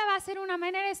 esta va a ser una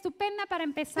manera estupenda para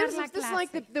empezar la This is clase.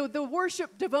 like the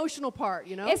worship devotional part,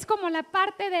 you know? Es como la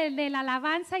parte de la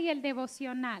alabanza y el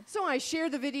devocional. So I share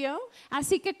the video,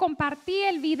 Así que compartí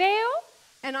el video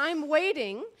and I'm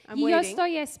waiting y yo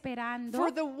estoy esperando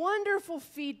for the wonderful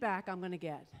feedback I'm going to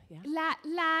get. Yeah?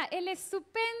 la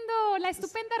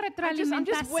estupenda I'm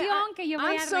retroalimentación que yo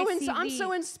voy a I'm so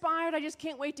recibir. inspired. I just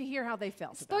can't wait to hear how they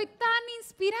felt. about Estoy it. tan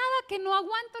inspirada que no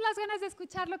aguanto las ganas de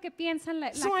escuchar lo que piensan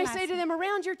la So I say to clase. them,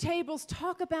 around your tables,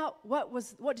 talk about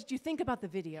what did you think about the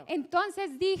video?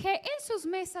 Entonces dije, en sus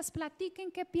mesas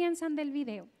platiquen qué piensan del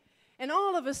video. And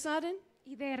all of a sudden,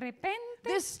 Y de repente,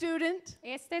 this student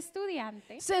este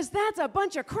estudiante says, that's a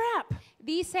bunch of crap.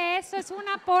 dice, eso es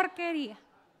una porquería.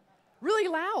 Really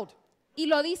loud. Y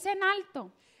lo dice en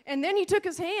alto. And then he took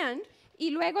his hand Y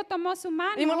luego tomó su and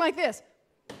he went mano like this.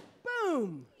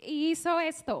 Boom. y hizo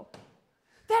esto.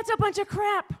 That's a bunch of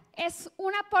crap. Es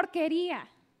una porquería.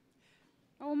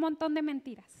 Un montón de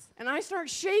mentiras. And I start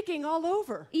shaking all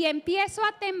over. Y empiezo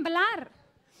a temblar.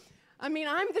 I mean,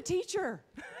 I'm the teacher.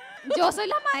 Yo soy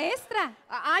la maestra.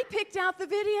 I picked out the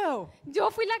video.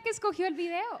 Yo fui la que escogió el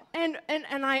video. And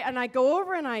I go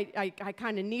over and I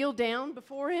kind of kneel down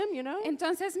before him, you know.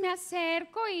 Entonces me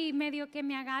acerco y medio que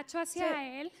me agacho hacia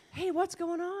él Hey, what's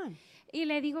going on? y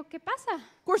le digo, ¿qué pasa?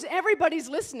 Of course, everybody's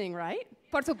listening, right?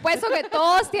 Por supuesto que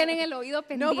todos tienen el oído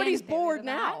pendiente. Nobody's bored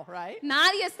 ¿verdad? now, right?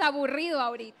 Nadie está aburrido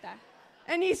ahorita.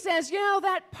 And he says,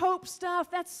 that Pope stuff,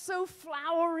 that's so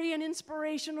flowery and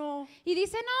inspirational. Y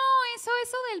dice, no, eso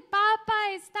del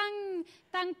Papa es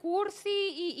tan cursi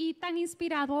y tan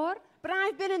inspirador. But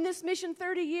I've been in this mission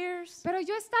 30 years. Pero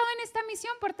yo he estado en esta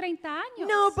misión por 30 años.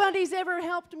 Nobody's ever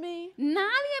helped me.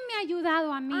 Nadie me ha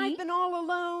ayudado a mí. I've been all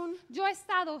alone. Yo he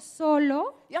estado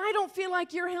solo I don't feel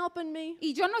like you're helping me.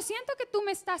 y yo no siento que tú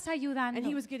me estás ayudando. And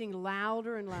he was getting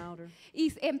louder and louder.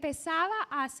 Y empezaba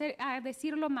a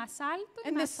decirlo más alto y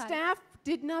And the más alto. staff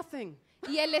did nothing.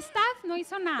 Y el staff no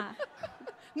hizo nada.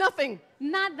 Nothing.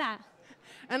 Nada.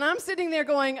 And I'm sitting there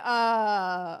going,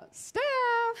 staff.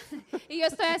 Y yo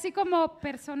estoy así como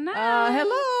personal.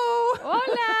 Hello.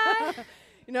 Hola.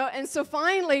 You know, and so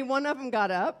finally one of them got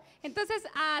up, Entonces,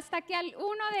 hasta que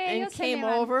uno de And ellos se came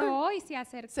levantó over, y se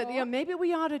acercó. said, yeah, maybe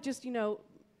we ought to just,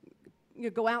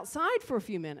 go outside for a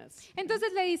few minutes.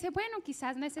 Entonces le dice, bueno,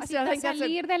 quizás I necesitas think that's a-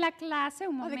 salir de la clase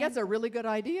un I think that's a momento. really good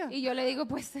idea. Y yo le digo,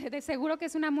 pues de seguro que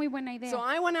es una muy buena idea. So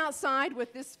I went outside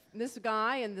with this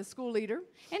guy and the school leader.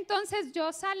 Entonces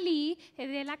yo salí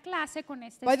de la clase con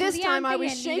este By this time, I estudiante y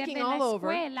was el líder shaking de la all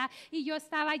over. escuela y yo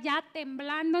estaba ya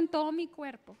temblando en todo mi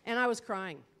cuerpo And I was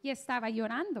crying. y estaba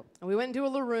llorando. And we went into a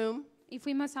little room, Y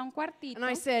fuimos a un cuartito and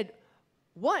I said,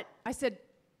 what? I said,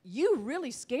 you really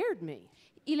scared me.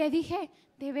 y le dije,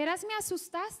 ¿de veras me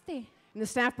asustaste? And the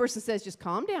staff person says, just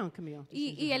calm down, Camille.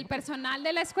 Y el personal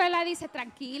de la escuela dice,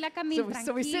 tranquila, Camille,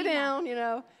 So we sit tranquila.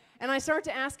 down, and I start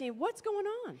to ask him, what's going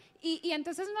on? Y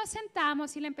entonces nos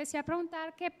sentamos y le empecé a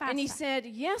preguntar qué And he pasa. said,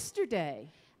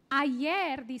 yesterday,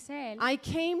 Ayer, dice él, I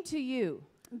came to you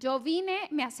yo vine,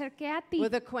 me acerqué a ti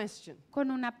with a question.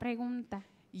 con una pregunta.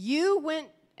 You went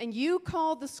and you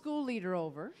called the school leader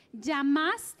over,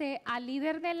 Llamaste al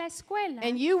líder de la escuela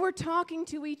and you were talking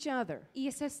to each other, y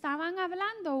se estaban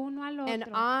hablando uno al and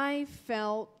otro. I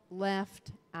felt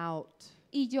left out.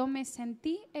 Y yo me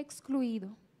sentí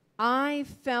excluido. I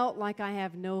felt like I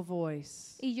have no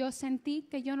voice. Y yo sentí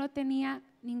que yo no tenía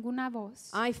ninguna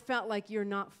voz. I felt like you're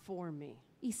not for me.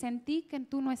 Y sentí que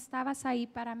tú no estabas ahí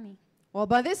para mí. Well,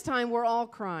 by this time, we're all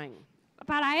crying.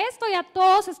 Para esto ya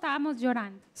todos estábamos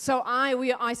llorando. So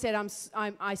I said,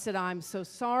 I'm so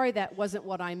sorry. That wasn't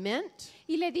what I meant.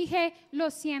 Y le dije, lo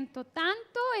siento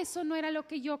tanto, eso no era lo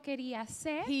que yo quería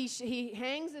hacer. He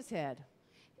hangs his head.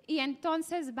 Y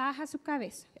entonces baja su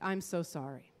cabeza. I'm so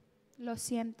sorry. Lo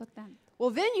siento tanto. Well,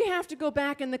 then you have to go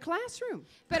back in the classroom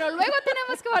Pero luego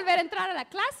tenemos que volver a entrar a la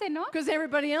clase, ¿no? because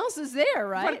everybody else is there,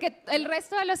 right? Porque el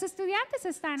resto de los estudiantes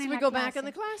están So en we la go back clase. in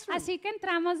the classroom. Así que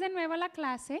entramos de nuevo a la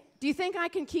clase. Do you think I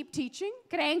can keep teaching?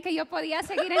 ¿Creen que yo podía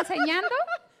seguir enseñando?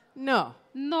 No,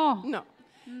 No. no.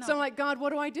 No. So I'm like, God, what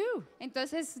do I do?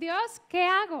 Entonces, Dios, ¿qué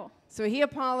hago? So he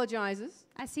apologizes.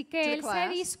 Así To que the él se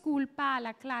class. disculpa a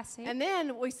la clase. And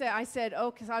then I said, oh,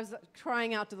 because I was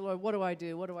crying out to the Lord, what do I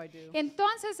do? What do I do?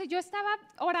 Entonces yo estaba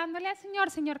orándole al Señor,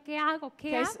 Señor, ¿qué hago? ¿Qué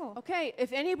Okay, hago? okay,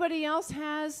 if anybody else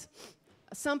has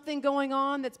something going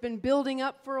on that's been building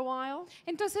up for a while,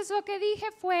 Entonces lo que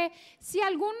dije fue, si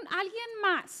alguien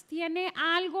más tiene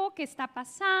algo que está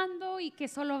pasando y que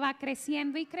solo va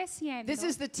creciendo y creciendo. this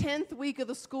is the 10th week of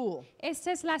the school.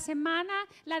 Esta es la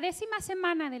 10ª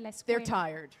semana de la They're escuela.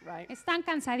 tired, right? Están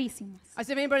cansadísimos. I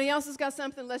said, if anybody else has got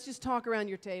something, let's just talk around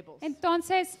your tables.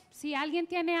 Entonces, si alguien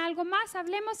tiene algo más,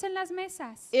 hablemos en las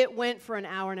mesas. It went for an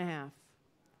hour and a half.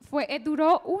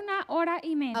 Duró 1 hora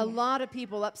y A media. lot of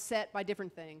people upset by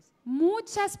different things.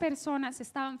 Muchas personas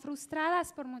estaban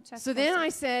frustradas por muchas So then I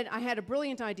cosas. said, I had a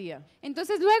brilliant idea.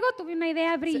 Entonces luego tuve una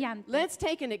idea Said, brillante. let's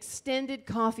take an extended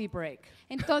coffee break.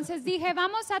 Entonces dije,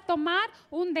 vamos a tomar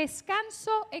un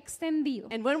descanso extendido.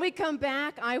 And when we come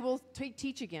back, I will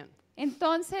teach again.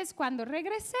 Entonces, cuando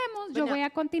regresemos, But yo now- voy a now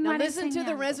continuar listen to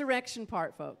the enseñando. resurrection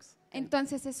part, folks.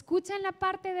 Entonces, escuchen la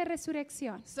parte de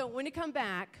resurrección. So when you come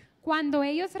back, Cuando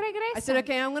ellos I said, regresan,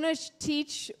 okay, I'm going to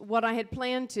teach what I had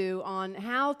planned to on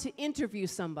how to interview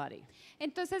somebody.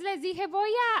 entonces les dije,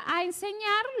 voy a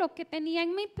enseñar lo que tenía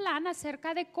en mi plan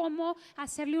acerca de cómo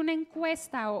hacerle una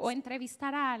encuesta o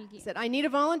entrevistar a I alguien. said, I need a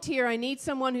volunteer. I need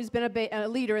someone who's been a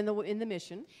leader in the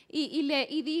mission.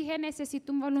 Y dije,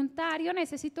 necesito un voluntario,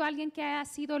 necesito alguien que haya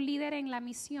sido líder en la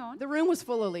misión. The room was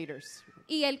full of leaders.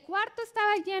 Y el cuarto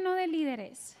estaba lleno de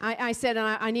líderes. I said,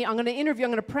 I'm going to interview.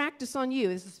 I'm going to practice on you.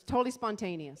 This is totally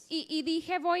spontaneous. Y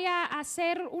dije, voy a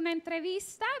hacer una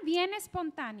entrevista bien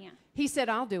espontánea. He said,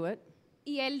 I'll do it.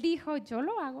 Y él dijo, yo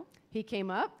lo hago. He came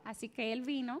up. Así que él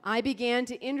vino. I began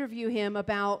to interview him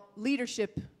about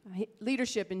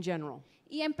leadership in general.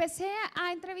 Y empecé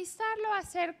a entrevistarlo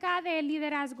acerca del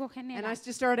liderazgo And I general.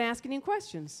 just started asking him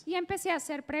questions. Y empecé a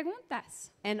hacer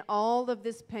preguntas. And all of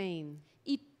this pain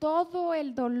Y todo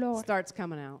el dolor starts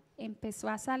coming out. empezó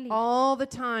a salir. All the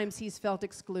times he's felt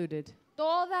excluded.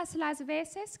 Todas las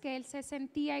veces que él se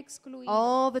sentía excluido.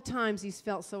 All the times he's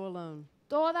felt so alone.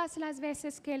 Todas las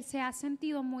veces que él se ha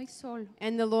sentido muy solo.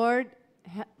 And the Lord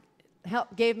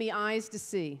gave me eyes to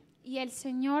see. Y el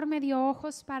Señor me dio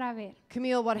ojos para ver.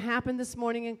 Camille, what happened this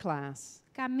morning in class?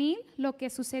 Camille, lo que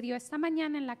sucedió esta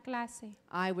mañana en la clase.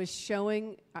 I was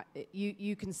showing,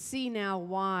 you can see now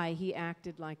why he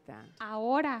acted like that.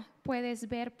 Ahora puedes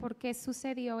ver por qué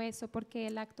sucedió eso, por qué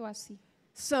él actuó así.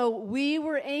 So we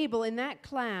were able in that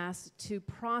class to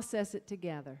process it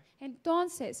together.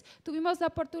 Entonces, tuvimos la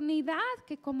oportunidad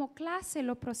que como clase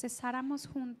lo procesáramos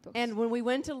juntos. And when we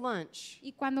went to lunch,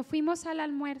 Y cuando fuimos al now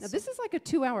almuerzo, this is like a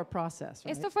 2-hour process,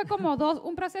 right? esto fue como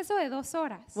un proceso de 2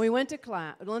 horas. When we went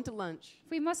to lunch,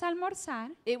 Fuimos a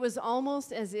almorzar, it was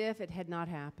almost as if it had not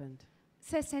happened.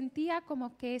 se sentía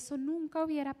como que eso nunca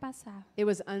hubiera pasado. It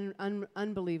was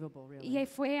unbelievable, really. Y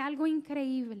fue algo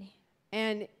increíble.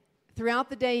 And throughout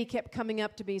the day, he kept coming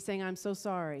up to me saying, I'm so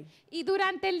sorry. Y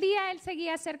durante el día él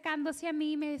seguía acercándose a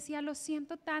mí y me decía, lo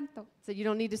siento tanto. I said, you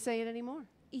don't need to say it anymore.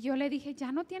 Y yo le dije,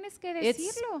 ya no tienes que It's-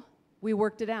 decirlo, We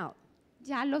worked it out.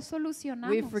 ya lo We've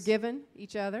solucionamos. forgiven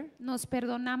each other. Nos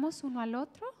perdonamos uno al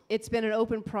otro It's been an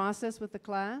open process with the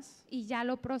class. y ya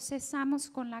lo procesamos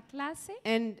con la clase.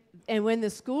 And when the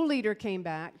school leader came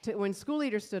back, when school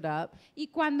leader stood up, Y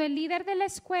cuando el líder de la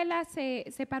escuela se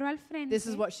paró al frente, this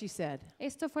is what she said.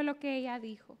 esto fue lo que ella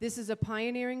dijo. This is a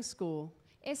pioneering school.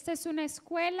 Esta es una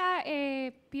escuela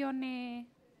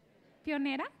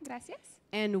pionera, gracias.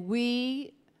 And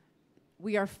we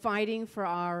are fighting for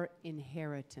our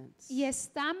inheritance. Y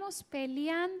estamos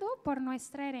peleando por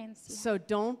nuestra herencia. So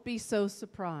don't be so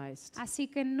surprised Así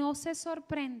que no se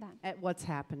sorprendan at what's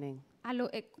happening.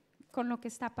 con lo que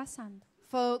está pasando.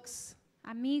 Folks,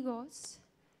 Amigos,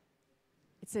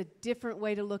 it's a different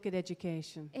way to look at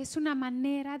education. es una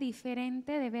manera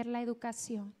diferente de ver la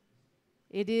educación.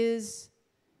 It is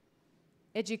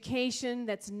education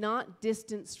that's not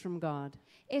distanced from God.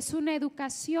 Es una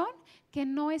educación que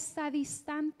no está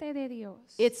distante de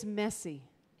Dios. It's messy,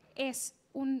 Es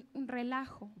un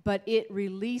relajo, but it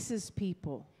releases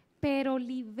people pero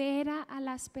libera a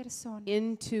las personas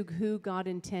into who God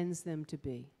intends them to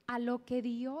be. a lo que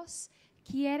Dios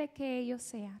quiere que ellos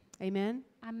sean. Amen?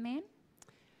 Amén.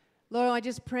 Lord, I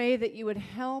just pray that you would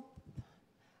help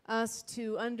us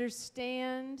to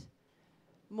understand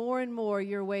more and more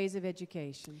your ways of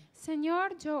education.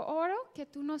 Señor, yo oro que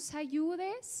tú nos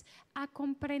ayudes a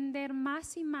comprender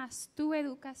más y más tu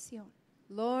educación.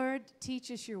 Lord, teach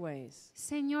us your ways.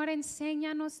 Señor,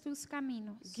 enséñanos tus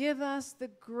caminos Give us the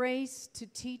grace to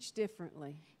teach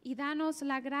differently. y danos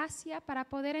la gracia para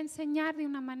poder enseñar de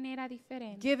una manera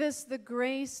diferente. Give us the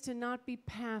grace to not be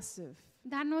passive.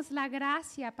 Danos la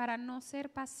gracia para no ser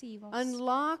pasivos.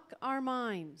 Unlock our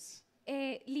minds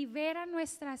Libera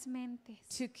nuestras mentes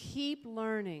to keep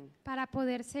learning, para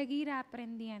poder seguir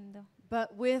aprendiendo,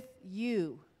 but with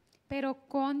you pero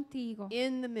contigo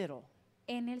in the middle.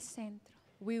 en el centro.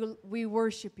 We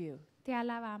worship you. Te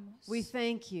alabamos. We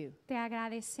thank you. Te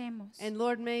agradecemos. And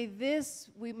Lord, may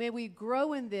we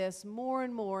grow in this more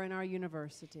and more in our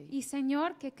university. Y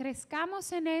Señor, que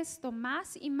crezcamos en esto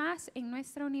más y más en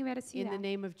nuestra In universidad. the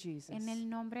name of Jesus. En el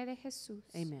nombre de Jesús.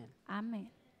 Amen. Amén.